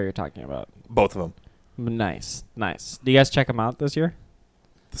state fair you're talking about. Both of them. Nice. Do you guys check them out this year?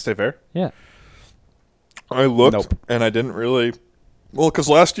 The state fair? Yeah. I looked, Nope. and I didn't really... Well, because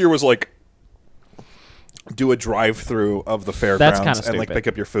last year was like, do a drive-through of the fairgrounds kinda and like stupid. pick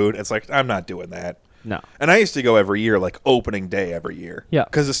up your food. It's like, I'm not doing that. No. And I used to go every year, like opening day every year. Yeah.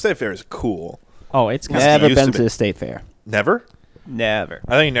 Because the state fair is cool. Oh, it's kind Yeah. of Never used to been be. to the state fair. Never? Never.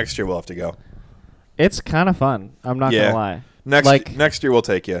 I think next year we'll have to go. it's kind of fun. I'm not Yeah. gonna lie. Next year we'll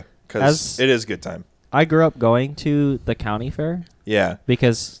take you because As- it is a good time. I grew up going to the county fair Yeah.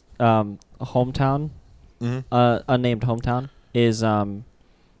 because hometown, Mm-hmm. unnamed hometown, is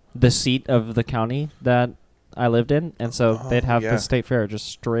the seat of the county that I lived in, and so they'd have yeah. the state fair just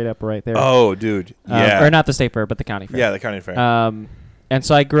straight up right there. Oh, dude. Yeah. Or not the state fair, but the county fair. Yeah, the county fair. And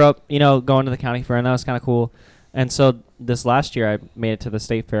so I grew up, going to the county fair, and that was kind of cool. And so this last year, I made it to the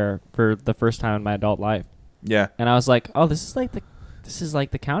state fair for the first time in my adult life, yeah. and I was like, "Oh, this is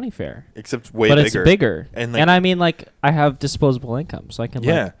like the county fair, Except way but bigger. it's bigger." And, And, like- I mean, like, I have disposable income, so I can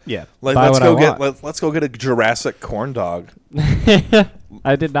Yeah. Yeah. Like, buy let's what I go get want. let's go get a Jurassic corn dog.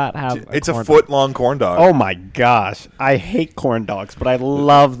 I did not have. It's a corn foot long corn dog. Oh my gosh. I hate corn dogs, but I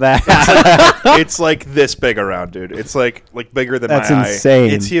love that. It's like this big around, dude. It's like bigger than That's my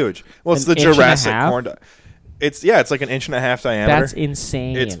insane. eye. It's huge. Well, it's An the inch and a Jurassic half? corn dog. It's like an inch and a half diameter. That's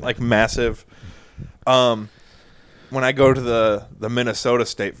insane. It's like massive. When I go to the Minnesota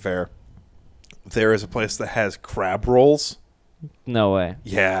State Fair, there is a place that has crab rolls. no way.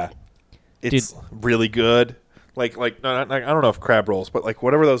 Yeah, it's really good. Like no, I don't know if crab rolls, but like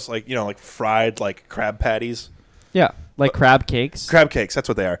whatever those like fried like crab patties, Yeah, like crab cakes. crab cakes. That's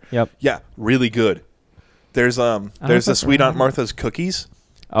what they are. Yep. Yeah, really good. There's know there's if the I've Sweet heard Aunt of it. Martha's cookies,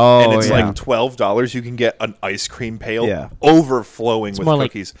 Oh, and it's yeah. like $12. You can get an ice cream pail Yeah. overflowing with more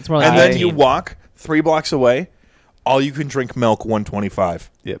like- cookies. it's more like and then you 18. walk 3 blocks away, all you can drink milk $1.25.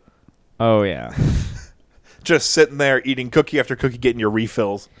 Yep. Oh yeah. Just sitting there eating cookie after cookie, getting your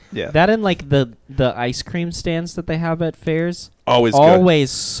refills. Yeah. That and like the ice cream stands that they have at fairs. Always good.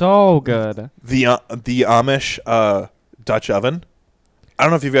 Always so good. The Amish Dutch oven. I don't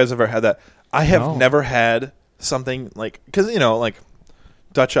know if you guys ever had that. I have No. never had something like, because like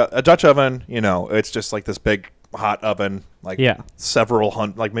a Dutch oven. It's just like this big hot oven, like Yeah. several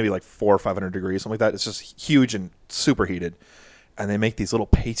hundred, like maybe like 400 or 500 degrees, something like that. It's just huge and super heated, and they make these little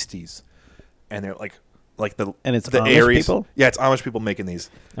pasties, and they're like the And it's the Amish Aries. people? Yeah, it's Amish people making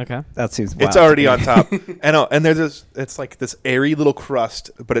these. Okay. That seems It's already on top. I know, and there's this. It's like this airy little crust,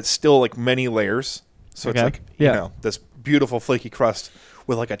 but it's still like many layers. So it's Okay. like Yeah. this beautiful flaky crust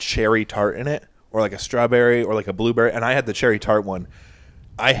with like a cherry tart in it, or like a strawberry, or like a blueberry. And I had the cherry tart one.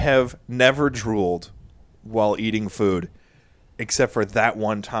 I have never drooled while eating food, except for that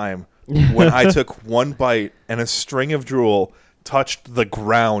one time when I took one bite and a string of drool touched the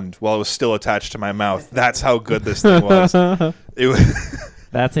ground while it was still attached to my mouth. That's how good this thing was. It was.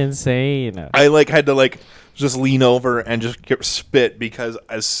 That's insane. I had to just lean over and just get spit, because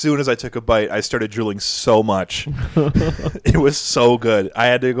as soon as I took a bite, I started drooling so much. It was so good. I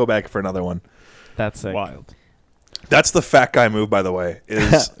had to go back for another one. That's sick. wild. That's the fat guy move, by the way,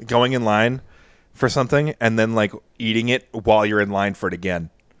 is going in line for something and then eating it while you're in line for it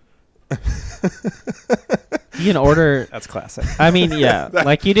again. You can order. That's classic. I mean, yeah.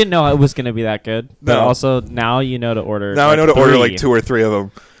 You didn't know it was going to be that good. But No. also, now you know to order. Now I know to order 3. 2 or 3 of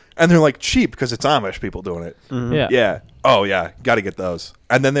them. And they're cheap because it's Amish people doing it. Yeah. Yeah. Oh, yeah. Got to get those.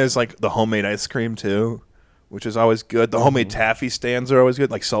 And then there's the homemade ice cream too, which is always good. The homemade taffy stands are always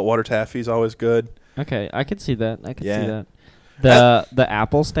good. Saltwater taffy is always good. Okay, I could see that. I could Yeah. see that. The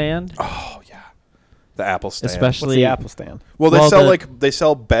Apple stand, Oh, yeah. The apple stand. What's especially. the apple stand? Well, they Well, sell the- they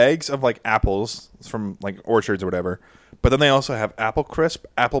sell bags of apples from orchards or whatever. But then they also have apple crisp,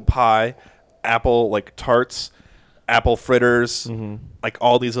 apple pie, apple tarts, apple fritters,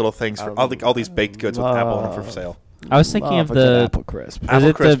 all these little things for all these baked goods with apple in them for sale. I was thinking Love of a good the apple crisp. Is Apple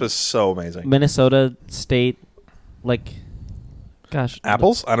it crisp the is so amazing. Minnesota State, gosh,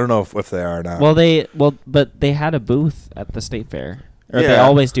 Apples? I don't know if they are or not. but they had a booth at the state fair, or they Yeah.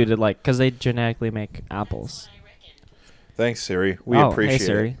 always do to because they genetically make apples. Thanks, Siri. We Oh, appreciate hey,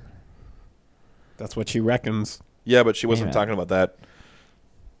 Siri. it. That's what she reckons. Yeah, but she wasn't Yeah. talking about that.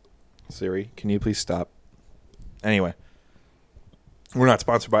 Siri, can you please stop? Anyway, we're not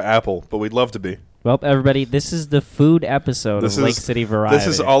sponsored by Apple, but we'd love to be. Well, everybody, this is the food episode This of Lake is- City Variety. This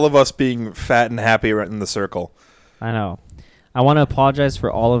is all of us being fat and happy right in the circle. I know. I want to apologize for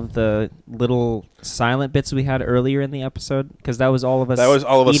all of the little silent bits we had earlier in the episode, because that was all of us. That was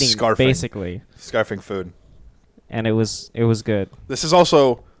all of us eating, scarfing. basically, Scarfing food. and it was good, This is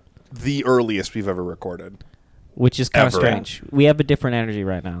also the earliest we've ever recorded. which is kind of Ever. strange. We have a different energy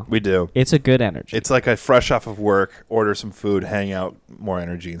right now. We do. It's a good energy. It's like I fresh off of work, order some food, hang out, more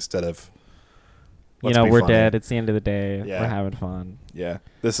energy instead of. let's be we're funny. dead. It's the end of the day. Yeah. We're having fun. Yeah,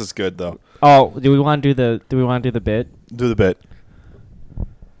 this is good though. Oh, do we want to do the bit? Do the bit.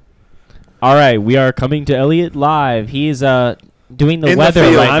 All right, we are coming to Elliot live. He's doing the In the weather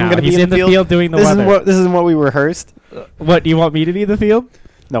field. right I'm now. gonna be He's in in the the field. field doing the This weather. isn't what we rehearsed. What, do you want me to be in the field?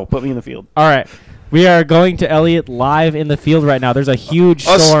 No, put me in the field. All right. We are going to Elliot live in the field right now. There's a huge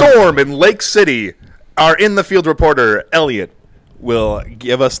A storm. storm in Lake City. Our in the field reporter Elliot will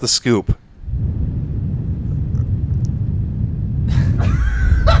give us the scoop.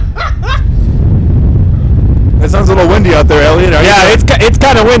 It sounds a little windy out there, Elliot. Yeah, it's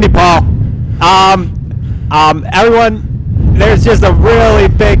kind of windy, Paul. Everyone, there's just a really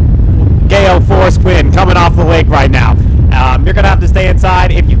big gale force wind coming off the lake right now. You're gonna have to stay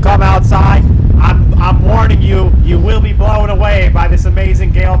inside. If you come outside, I'm warning you, you will be blown away by this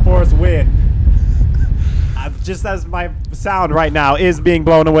amazing gale force wind. Just as my sound right now is being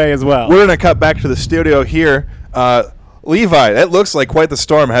blown away as well. We're gonna cut back to the studio here. Levi, that looks like quite the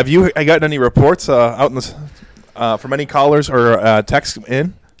storm. Have you gotten any reports out in the from any callers or texts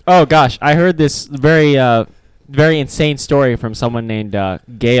in? Oh gosh, I heard this very insane story from someone named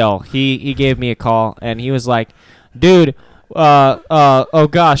Gail. He gave me a call and he was like, "Dude, oh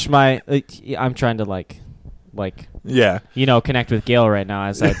gosh, my I'm trying to Yeah. connect with Gail right now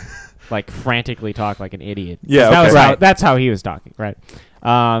as I frantically talk like an idiot." Yeah, That was okay. how, that's how he was talking, right?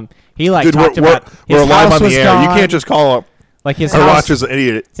 He Dude, talked about his we're live house on the was air. gone. You can't just call up his or house. watch as an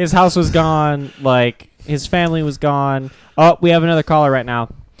idiot. His house was gone. His family was gone. Oh, we have another caller right now.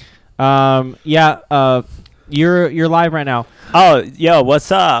 You're live right now. Oh, yo,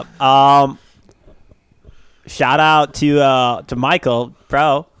 what's up? Shout out to Michael,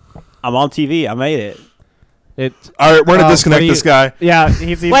 bro. I'm on TV. I made it. All right, we're gonna what disconnect do you- this guy. Yeah,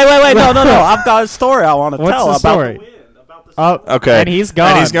 he's Wait, no. I've got a story I want to What's tell the about story? the wind. Oh, Okay. and he's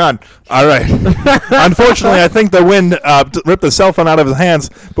gone. And he's gone. All right. Unfortunately, I think the wind ripped the cell phone out of his hands.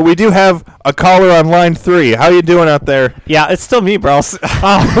 But we do have a caller on line 3. How you doing out there? Yeah, it's still me, bro.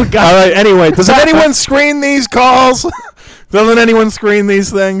 Oh God. All right. Anyway, does anyone screen these calls? Doesn't anyone screen these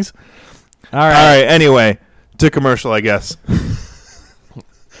things? All All right. right. Anyway, To commercial, I guess.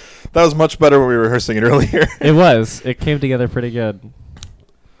 That was much better when we were rehearsing it earlier. It was. It came together pretty good.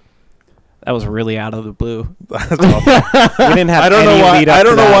 That was really out of the blue. That's awful. We didn't have I don't any know why. lead up I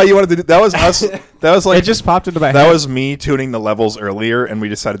don't to know that. why you wanted to do that. Was us. That was like It just popped into my that head. was me tuning the levels earlier, and we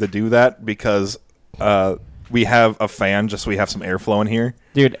decided to do that because we have a fan, just so we have some airflow in here.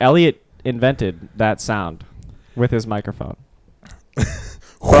 Dude, Elliot invented that sound with his microphone.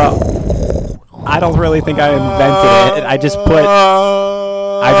 Bro, I don't really think I invented it. I just put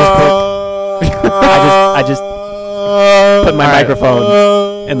my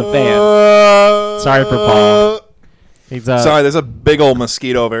microphone in the fan. Sorry for Paul. He's Sorry, there's a big old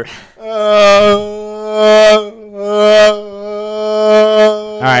mosquito over.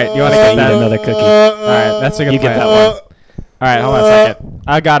 All right, you want to Eat get that? another cookie. All right, that's a good You get plan. that one. All right, hold on a second.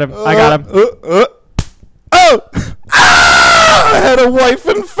 I got him. Oh! I had a wife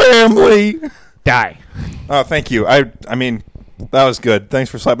and family. Die. Oh, thank you. I mean, that was good. Thanks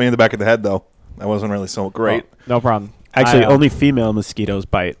for slapping me in the back of the head, though. That wasn't really so great. Oh, no problem. Actually, I, only female mosquitoes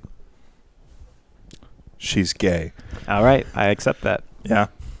bite. She's gay. All right, I accept that. Yeah.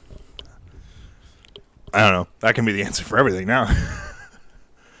 I don't know. That can be the answer for everything now.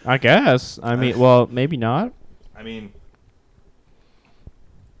 I guess. I mean, well, maybe not. I mean,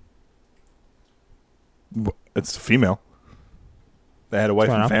 it's a female. They had a wife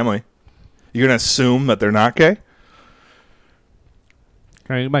Fair and enough. family. You're going to assume that they're not gay?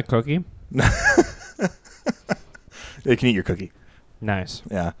 Can I eat my cookie? They can eat your cookie. Nice.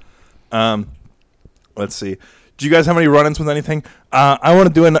 Yeah. Let's see. Do you guys have any run-ins with anything? I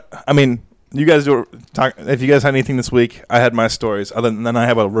want to do you guys talk. If you guys had anything this week, I had my stories. Other than I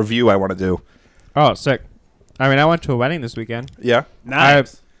have a review I want to do. Oh, sick. I mean, I went to a wedding this weekend. Yeah.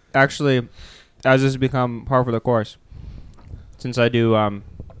 Nice. Actually, as this has become par for the course, since I do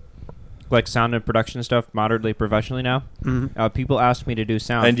like sound and production stuff moderately professionally now, people ask me to do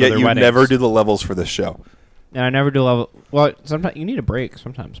sound. And for yet their you weddings. never do the levels for this show. And I never do level. Well, sometimes you need a break.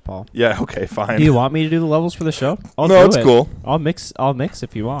 Sometimes, Paul. Yeah. Okay. Fine. Do you want me to do the levels for the show? I'll No, do it's it. cool. I'll mix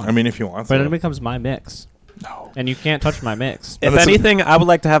if you want. I mean, if you want but to. it becomes my mix, No. and you can't touch my mix. If Listen- anything, I would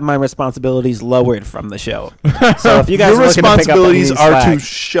like to have my responsibilities lowered from the show. So if you guys Your are looking to pick up any responsibilities are slack, to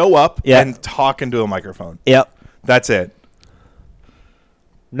show up Yeah. and talk into a microphone. Yep. That's it.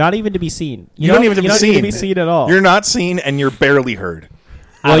 Not even to be seen. You don't even you to be don't seen. need to be seen at all. You're not seen, and you're barely heard.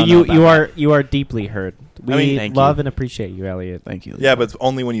 I well, don't know about you are deeply heard. We mean, thank love you. and appreciate you, Elliot. Thank you. Yeah, but it's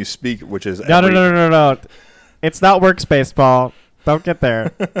only when you speak, which is No. It's not workspace, Paul. Don't get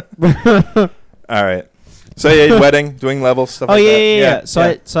there. All right. So yeah, wedding, doing levels, stuff Oh like that. yeah.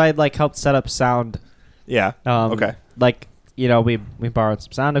 So I'd like helped set up sound. Yeah. Okay. Like we borrowed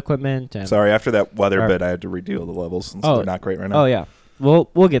some sound equipment and. Sorry, after that weather Or- bit, I had to redo the levels, since Oh. they're not great right now. Oh yeah. We'll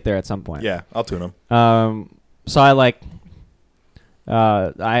get there at some point. Yeah, I'll tune them. So I like.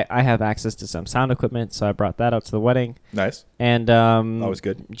 I have access to some sound equipment, so I brought that out to the wedding Nice. and Always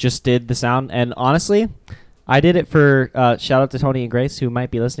good. just did the sound. And honestly, I did it for shout out to Tony and Grace, who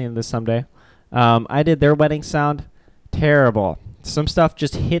might be listening to this someday. I did their wedding sound. Terrible. Some stuff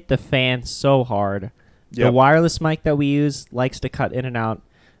just hit the fan so hard. The Yep. wireless mic that we use likes to cut in and out.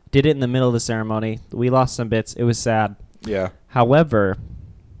 Did it in the middle of the ceremony. We lost some bits. It was sad. Yeah. However,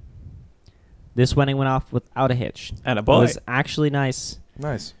 this wedding went off without a hitch. And a It boy. was actually nice.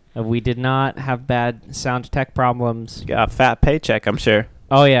 Nice. We did not have bad sound tech problems. You got a fat paycheck, I'm sure.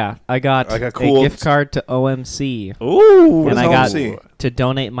 Oh yeah, I got Like a cool- gift card to OMC, Ooh. What and is I got OMC? to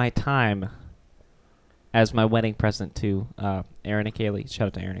donate my time as my wedding present to Aaron and Kaylee. Shout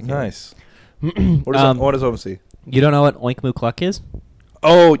out to Aaron and Kaylee. Nice. What is OMC? You don't know what Oink Moo Cluck is?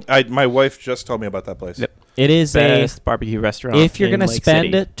 Oh, my wife just told me about that place. Yep. It is Best barbecue restaurant. if you're in gonna Lake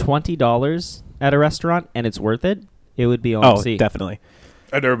spend City. $20 at a restaurant and it's worth it, it would be Oh, OMC. definitely.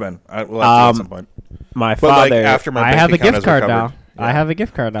 I've never been. We'll have to at some point. My But like father. after my I bank have a account gift has card recovered. now. Yeah. I have a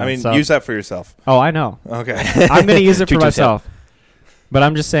gift card now. I mean, so. use that for yourself. Oh, I know. Okay. I'm gonna use it for Treat yourself. myself. But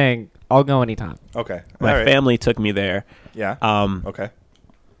I'm just saying, I'll go anytime. Okay. my All right. family took me there. Yeah. Okay.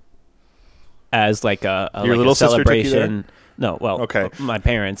 As like a Your like little a sister took you there? celebration. No, well, Okay. my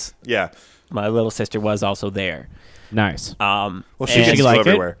parents. Yeah. My little sister was also there. Nice. Well, she and, gets to like go it?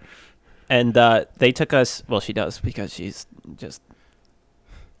 everywhere. and they took us. Well, she does because she's just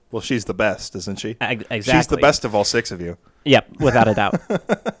Well, she's the best, isn't she? exactly. She's the best of all six of you. Yep, without a doubt.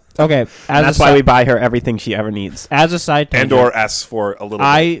 Okay. And that's why we buy her everything she ever needs. As a side And tangent, or asks for a little bit.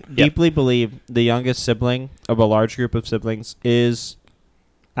 I deeply believe the youngest sibling of a large group of siblings is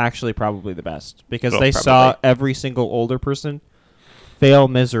actually probably the best because Oh, they probably. saw every single older person fail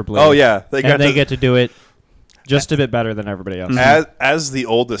miserably. Oh, yeah. They get to do it just a bit better than everybody else. As the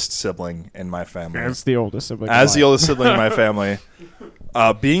oldest sibling in my family. As the oldest sibling. In my family,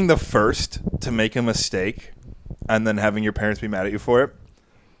 being the first to make a mistake and then having your parents be mad at you for it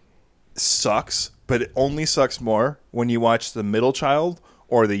sucks, but it only sucks more when you watch the middle child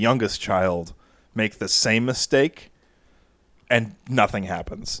or the youngest child make the same mistake and nothing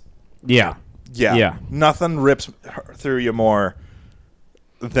happens. Yeah. Nothing rips through you more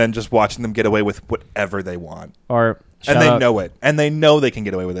than just watching them get away with whatever they want. Know it. And they know they can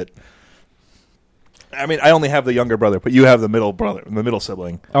get away with it. I mean, I only have the younger brother, but you have the middle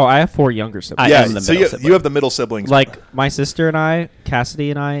sibling. Oh, I have 4 younger siblings. I am the middle sibling. You have the middle siblings. Like, my sister and I, Cassidy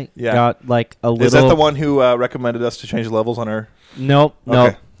and I, got, like, a little... Is that the one who recommended us to change the levels on her? Nope.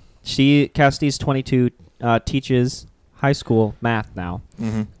 Okay. Cassidy's 22, teaches high school math now.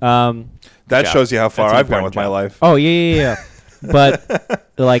 Mm-hmm. That shows you how far I've gone with my life. Oh, yeah. But,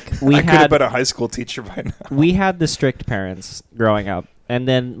 like, I could have been a high school teacher by now. We had the strict parents growing up, and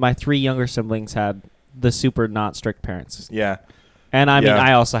then my 3 younger siblings had the super not strict parents. Yeah. And I mean,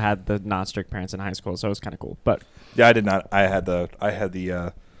 I also had the not strict parents in high school, so it was kind of cool. But yeah, I did not. I had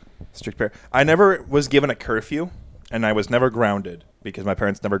the strict parent. I never was given a curfew, and I was never grounded because my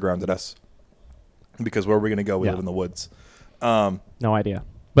parents never grounded us. Because where were we going to go? We live in the woods. No idea.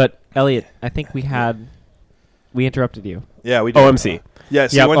 But Elliot, I think we interrupted you. Yeah, we did. OMC. Yeah,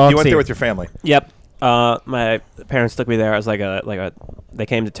 so you went there with your family. Yep. My parents took me there as they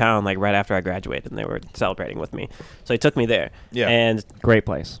came to town like right after I graduated, and they were celebrating with me. So they took me there. Yeah. And great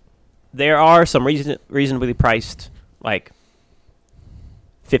place. There are some reasonably priced, like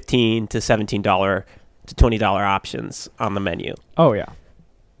 $15 to $17 to $20 options on the menu. Oh yeah.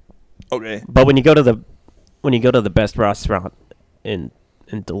 Okay. But when you go to the best restaurant in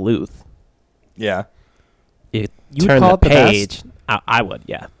Duluth, yeah, you turn the page. I would,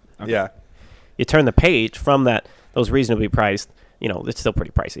 yeah. Okay. Yeah. You turn the page from those reasonably priced. It's still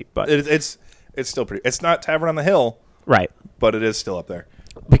pretty pricey, but it's still pretty. It's not Tavern on the Hill, right? But it is still up there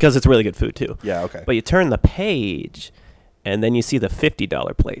because it's really good food too. Yeah, okay. But you turn the page, and then you see the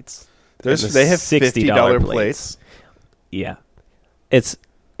 $50 plates. They have $60 plates. Yeah, it's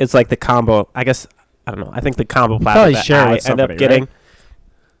like the combo. I guess I don't know. I think the combo platter that I end up getting. Right?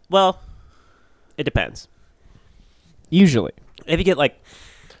 Well, it depends. Usually, if you get like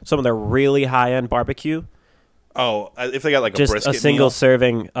some of the really high-end barbecue. Oh, if they got like just a brisket a single meal?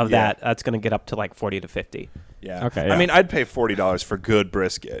 Serving of that's going to get up to like $40 to $50. Yeah. Okay. I mean, I'd pay $40 for good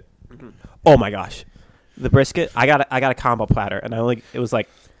brisket. Mm-hmm. Oh my gosh, the brisket! I got a combo platter, and it was like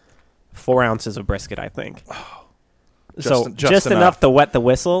 4 ounces of brisket, I think. Oh, just enough to wet the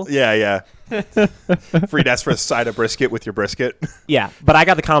whistle. Yeah. Free ask for a side of brisket with your brisket. Yeah, but I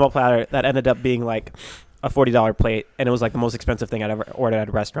got the combo platter that ended up being like a $40 plate, and it was like the most expensive thing I'd ever ordered at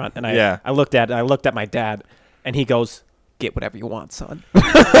a restaurant. And I looked at my dad, and he goes, "Get whatever you want, son." And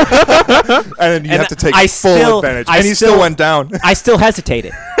then you have to take full advantage. And he still went down. I still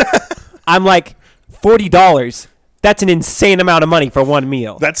hesitated. I'm like, $40. That's an insane amount of money for one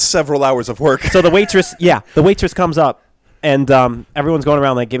meal. That's several hours of work. So the waitress comes up, and everyone's going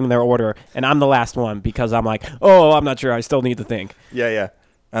around like giving their order, and I'm the last one because I'm like, oh, I'm not sure. I still need to think. Yeah.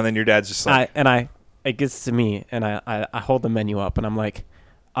 And then your dad's just like, it gets to me, and I hold the menu up, and I'm like,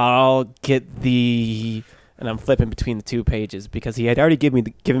 I'll get and I'm flipping between the 2 pages because he had already given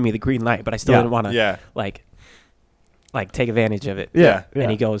me the green light, but I still didn't want to like take advantage of it. Yeah.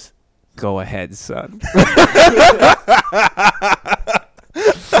 And he goes, "Go ahead, son."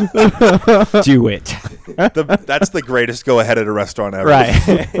 Do it. That's the greatest go ahead at a restaurant ever.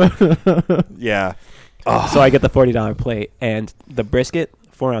 Right. Yeah. So I get the $40 plate and the brisket,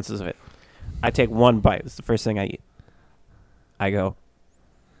 4 ounces of it. I take 1 bite. It's the first thing I eat. I go,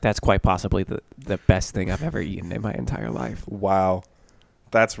 that's quite possibly the best thing I've ever eaten in my entire life. Wow.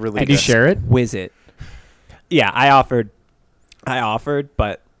 That's really good. Did you share it? Whiz it. Yeah, I offered,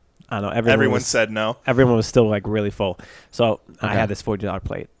 but I don't know. Everyone said no. Everyone was still like really full. So I had this $40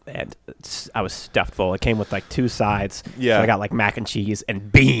 plate, and I was stuffed full. It came with like 2 sides. Yeah. So I got like mac and cheese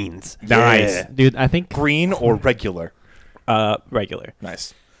and beans. Nice. Yeah. Dude, I think green or regular? Regular.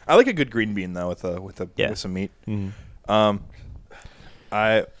 Nice. I like a good green bean though with some meat. Mm-hmm.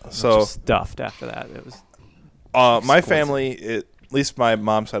 I was stuffed after that. It was my family, at least my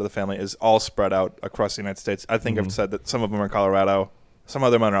mom's side of the family, is all spread out across the United States. I think I've said that some of them are in Colorado, some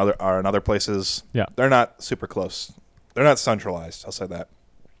of them are in other places. Yeah, they're not super close. They're not centralized. I'll say that,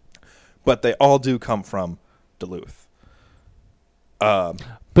 but they all do come from Duluth.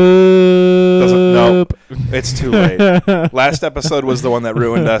 Boo! It's too late. Last episode was the one that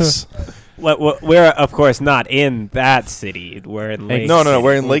ruined us. We're of course not in that city. We're in Lake. No.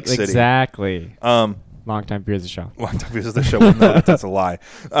 We're in Lake City. Exactly. Long-time viewers of the show. Long-time viewers of the show will know that's a lie.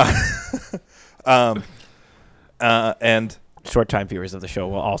 And Short-time viewers of the show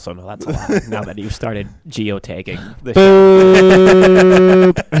will also know that's a lie now that you've started geotagging the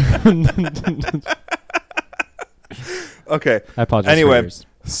show. okay. I apologize. Anyway,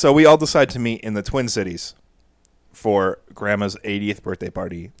 so we all decide to meet in the Twin Cities for Grandma's 80th birthday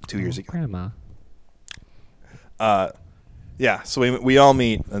party 2 years ago. Grandma. Yeah, so we all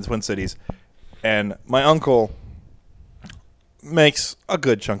meet in the Twin Cities, and my uncle makes a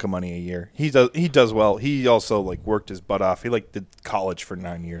good chunk of money a year. He does well. He also like worked his butt off. He like did college for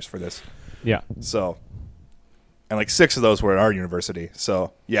 9 years for this. Yeah. So, and like 6 of those were at our university.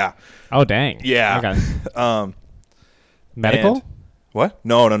 So yeah. Oh dang. Yeah. Okay. Medical? And, what?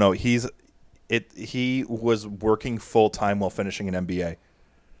 No. He was working full time while finishing an MBA.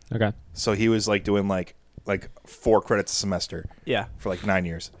 Okay. So he was like doing like 4 credits a semester Yeah. for like 9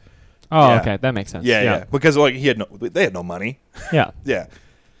 years. Oh, Yeah. okay. That makes sense. Yeah. Because like they had no money. Yeah. Yeah.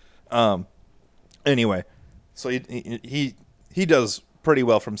 Anyway, so he does pretty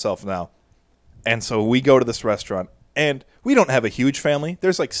well for himself now, and so we go to this restaurant, and we don't have a huge family.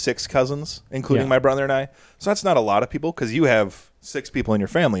 There's like 6 cousins, including my brother and I. So that's not a lot of people because you have 6 people in your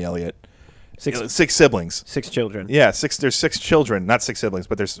family, Elliot. 6 siblings. 6 children. Yeah, 6. There's 6 children, not 6 siblings,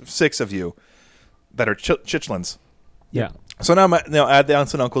 but there's 6 of you that are chichlins. Yeah. So now add the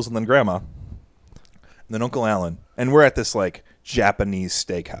aunts and uncles and then grandma, and then Uncle Alan, and we're at this like Japanese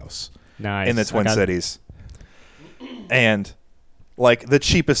steakhouse Nice. in the Twin Cities, and like the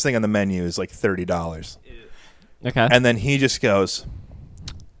cheapest thing on the menu is like $30, Okay. and then he just goes,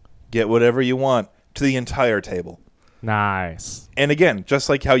 "Get whatever you want," to the entire table. Nice. And again, just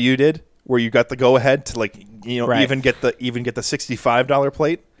like how you did, where you got the go ahead to like Right. even get the $65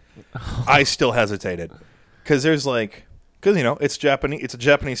 plate, I still hesitated because there's like. Because it's Japanese, it's a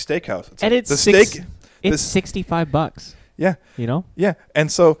Japanese steakhouse. It's And like it's the $65. Yeah, You know? yeah.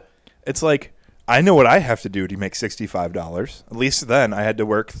 And so it's like I know what I have to do to make $65. At least then I had to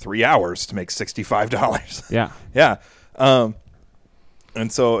work 3 hours to make $65. Yeah. Yeah.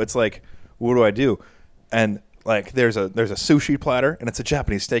 And so it's like, what do I do? And like there's a sushi platter, and it's a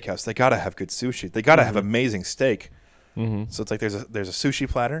Japanese steakhouse. They gotta have good sushi. They gotta have amazing steak. Mm-hmm. So it's like there's a sushi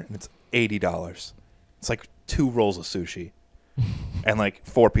platter, and it's $80. It's like 2 rolls of sushi and like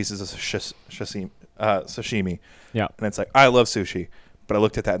 4 pieces of sashimi. Yeah. And it's like, I love sushi, but I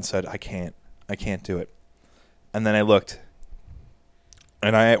looked at that and said, I can't do it. And then I looked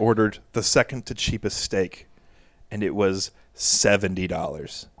and I ordered the second to cheapest steak, and it was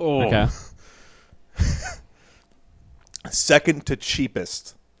 $70. Oh. Okay. Second to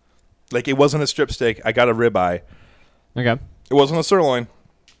cheapest. Like it wasn't a strip steak. I got a ribeye. Okay. It wasn't a sirloin.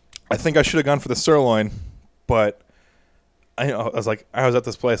 I think I should have gone for the sirloin, but I was at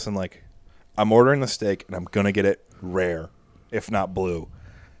this place and like, I'm ordering the steak and I'm going to get it rare, if not blue.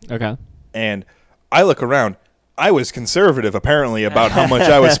 Okay. And I look around. I was conservative, apparently, about how much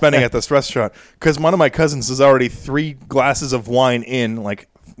I was spending at this restaurant because one of my cousins is already 3 glasses of wine in, like,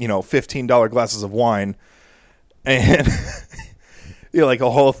 $15 glasses of wine. And, like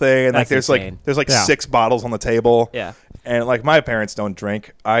a whole thing. And That's insane. there's like Yeah. 6 bottles on the table. Yeah. And like my parents don't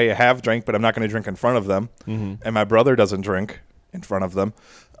drink. I have drank, but I'm not going to drink in front of them. Mm-hmm. And my brother doesn't drink in front of them.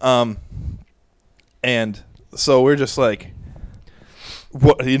 And so we're just like,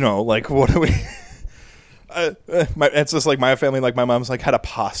 what do we? It's just like my family. Like my mom's like had a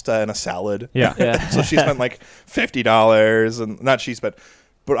pasta and a salad. Yeah. Yeah. So she spent like $50, and not she spent,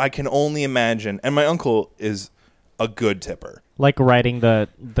 but I can only imagine. And my uncle is a good tipper. Like writing the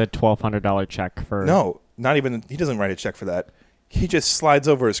 $1,200 check for. No, not even. He doesn't write a check for that. He just slides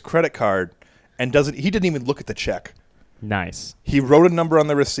over his credit card and doesn't. He didn't even look at the check. Nice. He wrote a number on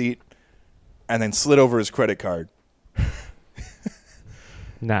the receipt and then slid over his credit card.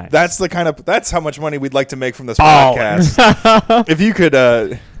 Nice. That's how much money we'd like to make from this podcast. If you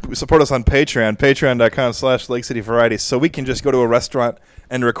could support us on Patreon, patreon.com/Lake City Variety, so we can just go to a restaurant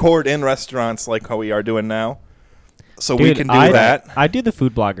and record in restaurants like how we are doing now. So we can do that. I do the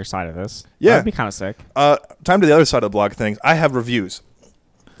food blogger side of this. Yeah. That'd be kind of sick. Time to the other side of the blog things. I have reviews.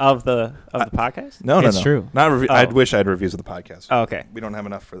 Of the podcast? No. It's true. Not review. Oh. I'd wish I had reviews of the podcast. Oh, okay. We don't have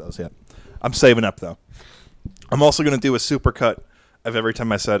enough for those yet. I'm saving up, though. I'm also going to do a super cut of every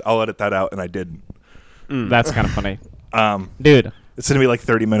time I said, I'll edit that out, and I didn't. That's kind of funny. Um, Dude, It's going to be like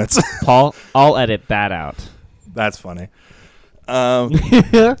 30 minutes. Paul, I'll edit that out. That's funny.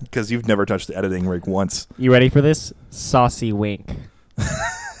 Because you've never touched the editing rig once. You ready for this? Saucy wink.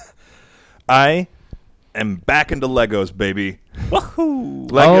 I am back into Legos, baby. Woohoo!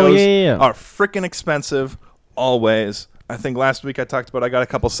 Legos yeah. are freaking expensive, always. I think last week I talked about I got a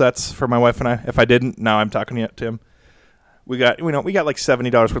couple sets for my wife and I. If I didn't, now I'm talking to him. We got like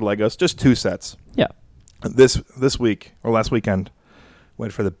 $70 worth of Legos, just 2 sets. Yeah. This week or last weekend,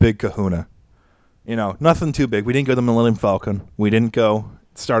 went for the big Kahuna. Nothing too big. We didn't go the Millennium Falcon. We didn't go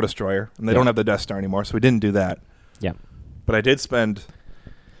Star Destroyer, and they don't have the Death Star anymore, so we didn't do that. Yeah. But I did spend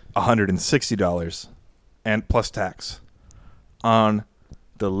 $160 and plus tax on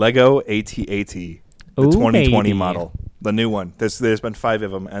the Lego AT-AT, the 2020 model, the new one. There's been 5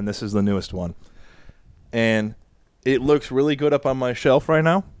 of them, and this is the newest one. And it looks really good up on my shelf right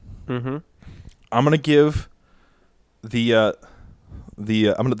now. Mm-hmm. I'm gonna give the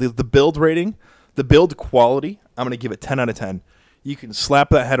build rating, the build quality. I'm gonna give it 10 out of 10. You can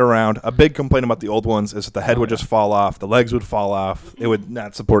slap that head around. A big complaint about the old ones is that the head would just fall off, the legs would fall off, it would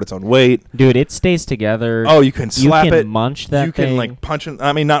not support its own weight. Dude, it stays together. Oh, you can slap you can it, munch that you thing. can like punch it.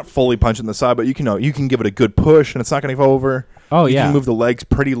 I mean, not fully punch it in the side, but you can give it a good push, and it's not gonna go over. Oh you yeah. can move the legs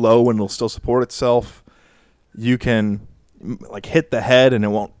pretty low, and it'll still support itself. You can like hit the head and it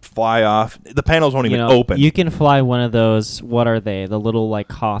won't fly off. The panels won't even open. You can fly one of those, what are they? The little like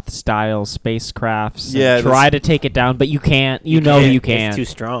Hoth style spacecrafts. Yeah, try to take it down, but you can't. You can't. It's too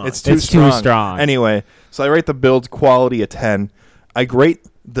strong. It's too strong. Anyway, so I rate the build quality a 10. I rate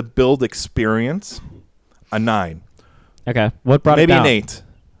the build experience a 9. Okay. What brought Maybe it down? Maybe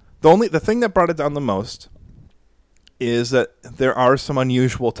an 8. The thing that brought it down the most is that there are some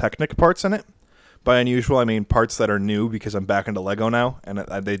unusual Technic parts in it. By unusual, I mean parts that are new because I'm back into Lego now, and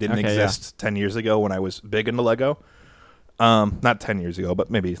they didn't exist 10 years ago when I was big into Lego. Not 10 years ago,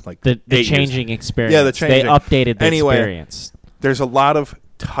 but maybe like the changing experience. Yeah, the changing. They updated the experience. There's a lot of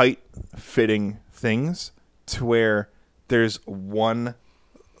tight-fitting things to where there's one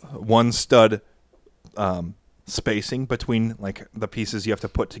stud spacing between like the pieces you have to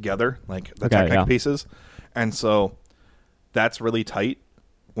put together, like the Technic pieces, and so that's really tight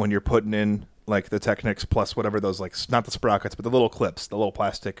when you're putting in like the Technics plus whatever those, like, not the sprockets, but the little clips, the little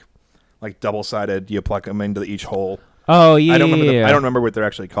plastic, like double-sided, you plug them into each hole. Oh, yeah. I don't remember what they're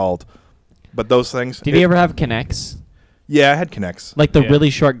actually called, but those things. Did you ever have Connects? Yeah, I had Connects. Like the really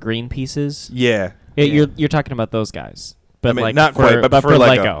short green pieces? Yeah. You're talking about those guys. But I mean, like not quite, but for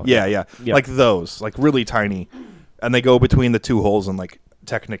Lego. Yeah. Yep. Like those, like really tiny, and they go between the 2 holes and like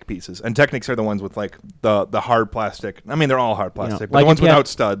Technic pieces. And Technics are the ones with like the hard plastic. I mean, they're all hard plastic, but like the ones without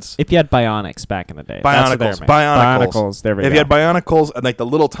studs. If you had Bionics back in the day. Bionicles. There we go. If you had Bionicles and like the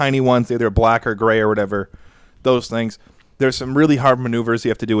little tiny ones, either black or gray or whatever, those things, there's some really hard maneuvers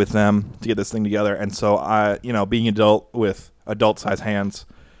you have to do with them to get this thing together. And so being adult with adult size hands,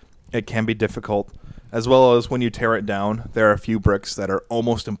 it can be difficult. As well as when you tear it down, there are a few bricks that are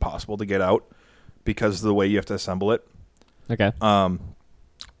almost impossible to get out because of the way you have to assemble it. Okay.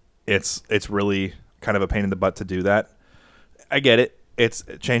 It's really kind of a pain in the butt to do that. I get it. It's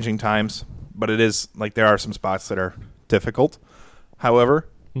changing times, but it is like there are some spots that are difficult. However,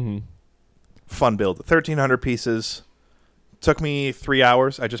 fun build. 1,300 pieces. Took me 3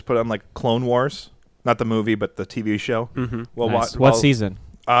 hours. I just put on like Clone Wars, not the movie, but the TV show. Mm-hmm. Nice. What season?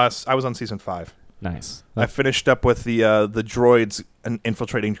 I was on season 5. Nice. I finished up with the droids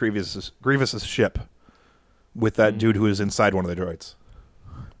infiltrating Grievous's ship with that dude who was inside one of the droids.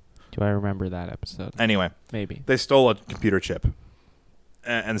 Do I remember that episode? Anyway. Maybe. They stole a computer chip.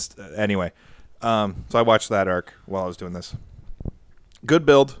 Anyway. So I watched that arc while I was doing this. Good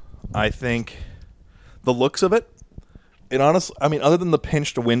build. I think the looks of it, honestly, I mean, other than the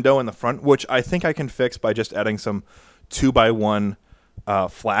pinched window in the front, which I think I can fix by just adding some 2x1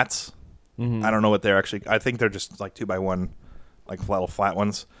 flats. Mm-hmm. I don't know what they're actually. I think they're just like 2x1, like little flat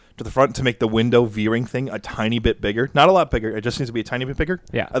ones to the front to make the window veering thing a tiny bit bigger. Not a lot bigger. It just needs to be a tiny bit bigger.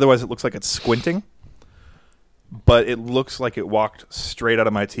 Yeah. Otherwise, it looks like it's squinting. But it looks like it walked straight out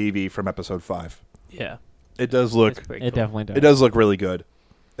of my TV from episode 5. Yeah. It does look. It definitely does. It does look really good.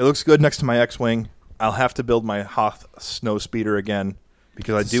 It looks good next to my X-Wing. I'll have to build my Hoth Snow Speeder again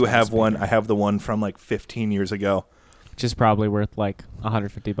because I do have one. I have the one from like 15 years ago. Which is probably worth like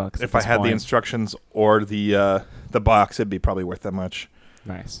 $150. If I had the instructions or the box, it'd be probably worth that much.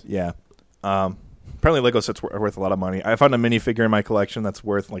 Nice. Yeah. Apparently Lego sets are worth a lot of money. I found a minifigure in my collection that's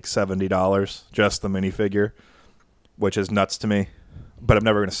worth like $70, just the minifigure, which is nuts to me. But I'm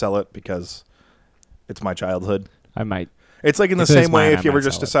never going to sell it because it's my childhood. I might. It's like in the same way if you ever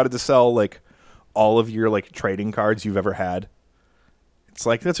just decided to sell like all of your like trading cards you've ever had. It's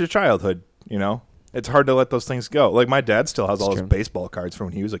like that's your childhood, you know? It's hard to let those things go. Like my dad still has all his baseball cards from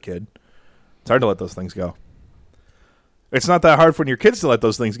when he was a kid. It's hard to let those things go. It's not that hard for your kids to let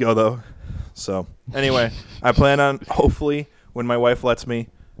those things go, though. So, anyway, I plan on, hopefully, when my wife lets me,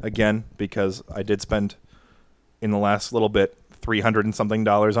 again, because I did spend in the last little bit $300 and something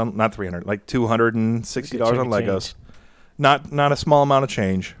on, not 300, like $260 on Legos. Not a small amount of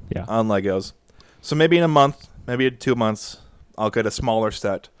change on Legos. So maybe in a month, maybe in 2 months, I'll get a smaller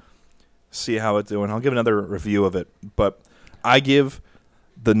set, see how it's doing. I'll give another review of it. But I give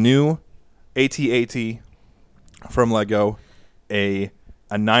the new AT-AT from Lego a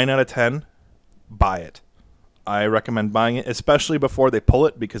 9 out of 10. Buy it. I recommend buying it, especially before they pull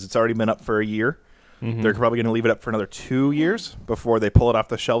it, because it's already been up for a year. Mm-hmm. They're probably going to leave it up for another 2 years before they pull it off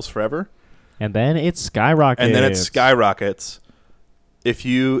the shelves forever. And then it skyrockets.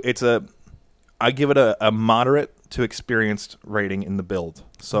 I give it a moderate to experienced rating in the build.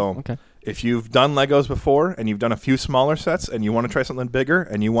 So if you've done Legos before and you've done a few smaller sets and you want to try something bigger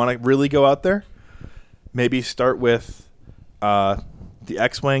and you want to really go out there, maybe start with the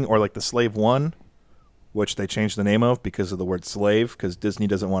X-Wing or like the Slave 1, which they changed the name of because of the word slave, because Disney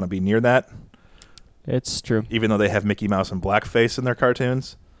doesn't want to be near that. It's true. Even though they have Mickey Mouse and blackface in their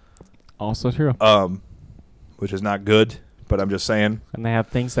cartoons. Also true. Which is not good, but I'm just saying. And they have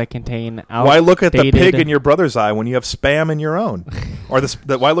things that contain Why look at the pig in your brother's eye when you have spam in your own? Or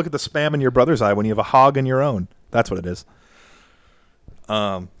why look at the spam in your brother's eye when you have a hog in your own? That's what it is.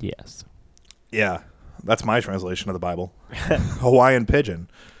 Yes. Yeah, that's my translation of the Bible. Hawaiian pigeon.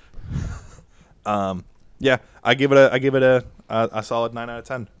 Yeah, I give it a solid 9 out of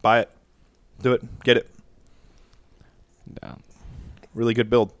 10. Buy it. Do it. Get it. No. Really good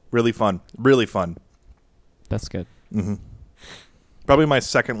build. Really fun. Really fun. That's good. Mm-hmm. Probably my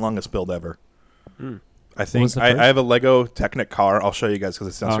second longest build ever. I think I have a Lego Technic car. I'll show you guys because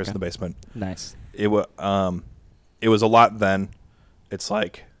it's downstairs in the basement. Nice. It was a lot then. It's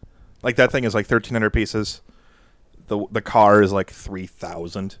like that thing is like 1,300 pieces. The car is like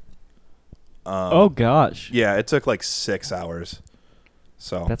 3,000. Oh gosh. Yeah, it took like 6 hours.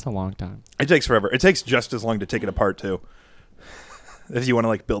 So that's a long time. It takes forever. It takes just as long to take it apart too. If you want to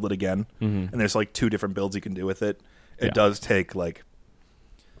like build it again, and there's like 2 different builds you can do with it, it does take like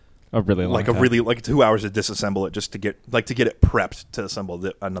a really long time. like 2 hours to disassemble it just to get it prepped to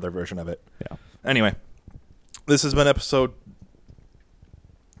assemble another version of it. Yeah. Anyway, this has been episode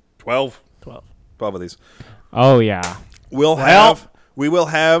 12 of these. Oh yeah. We will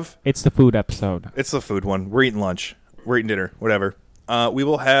have. It's the food episode. It's the food one. We're eating lunch. We're eating dinner. Whatever. We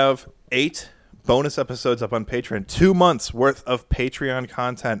will have 8 bonus episodes up on Patreon. 2 months worth of Patreon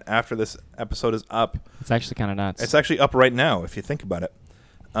content after this episode is up. It's actually kind of nuts. It's actually up right now if you think about it.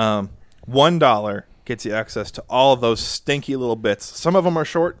 $1 gets you access to all of those stinky little bits. Some of them are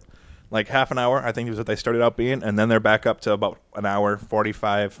short, like half an hour. I think is what they started out being, and then they're back up to about an hour,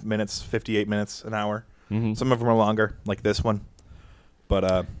 45 minutes, 58 minutes, an hour. Mm-hmm. Some of them are longer, like this one.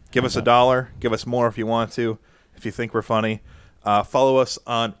 But give us $1. Give us more if you want to, if you think we're funny. Follow us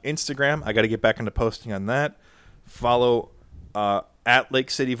on Instagram. I got to get back into posting on that. Follow at Lake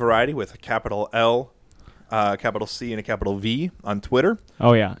City Variety with a capital L, capital C, and a capital V on Twitter.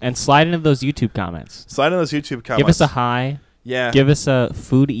 Oh, yeah. And slide into those YouTube comments. Give us a hi. Yeah. Give us a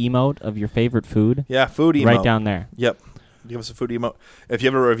food emote of your favorite food. Yeah, food emote. Right down there. Yep. Give us a food emote. If you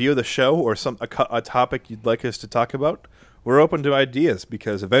have a review of the show or a topic you'd like us to talk about, we're open to ideas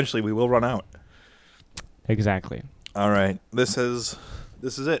because eventually we will run out. Exactly. All right. This is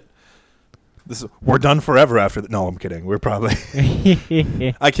it. We're done forever after that. No, I'm kidding. We're probably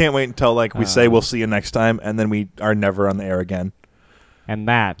I can't wait until we say we'll see you next time and then we are never on the air again. And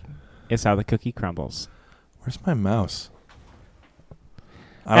that is how the cookie crumbles. Where's my mouse?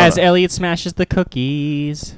 As Elliot smashes the cookies.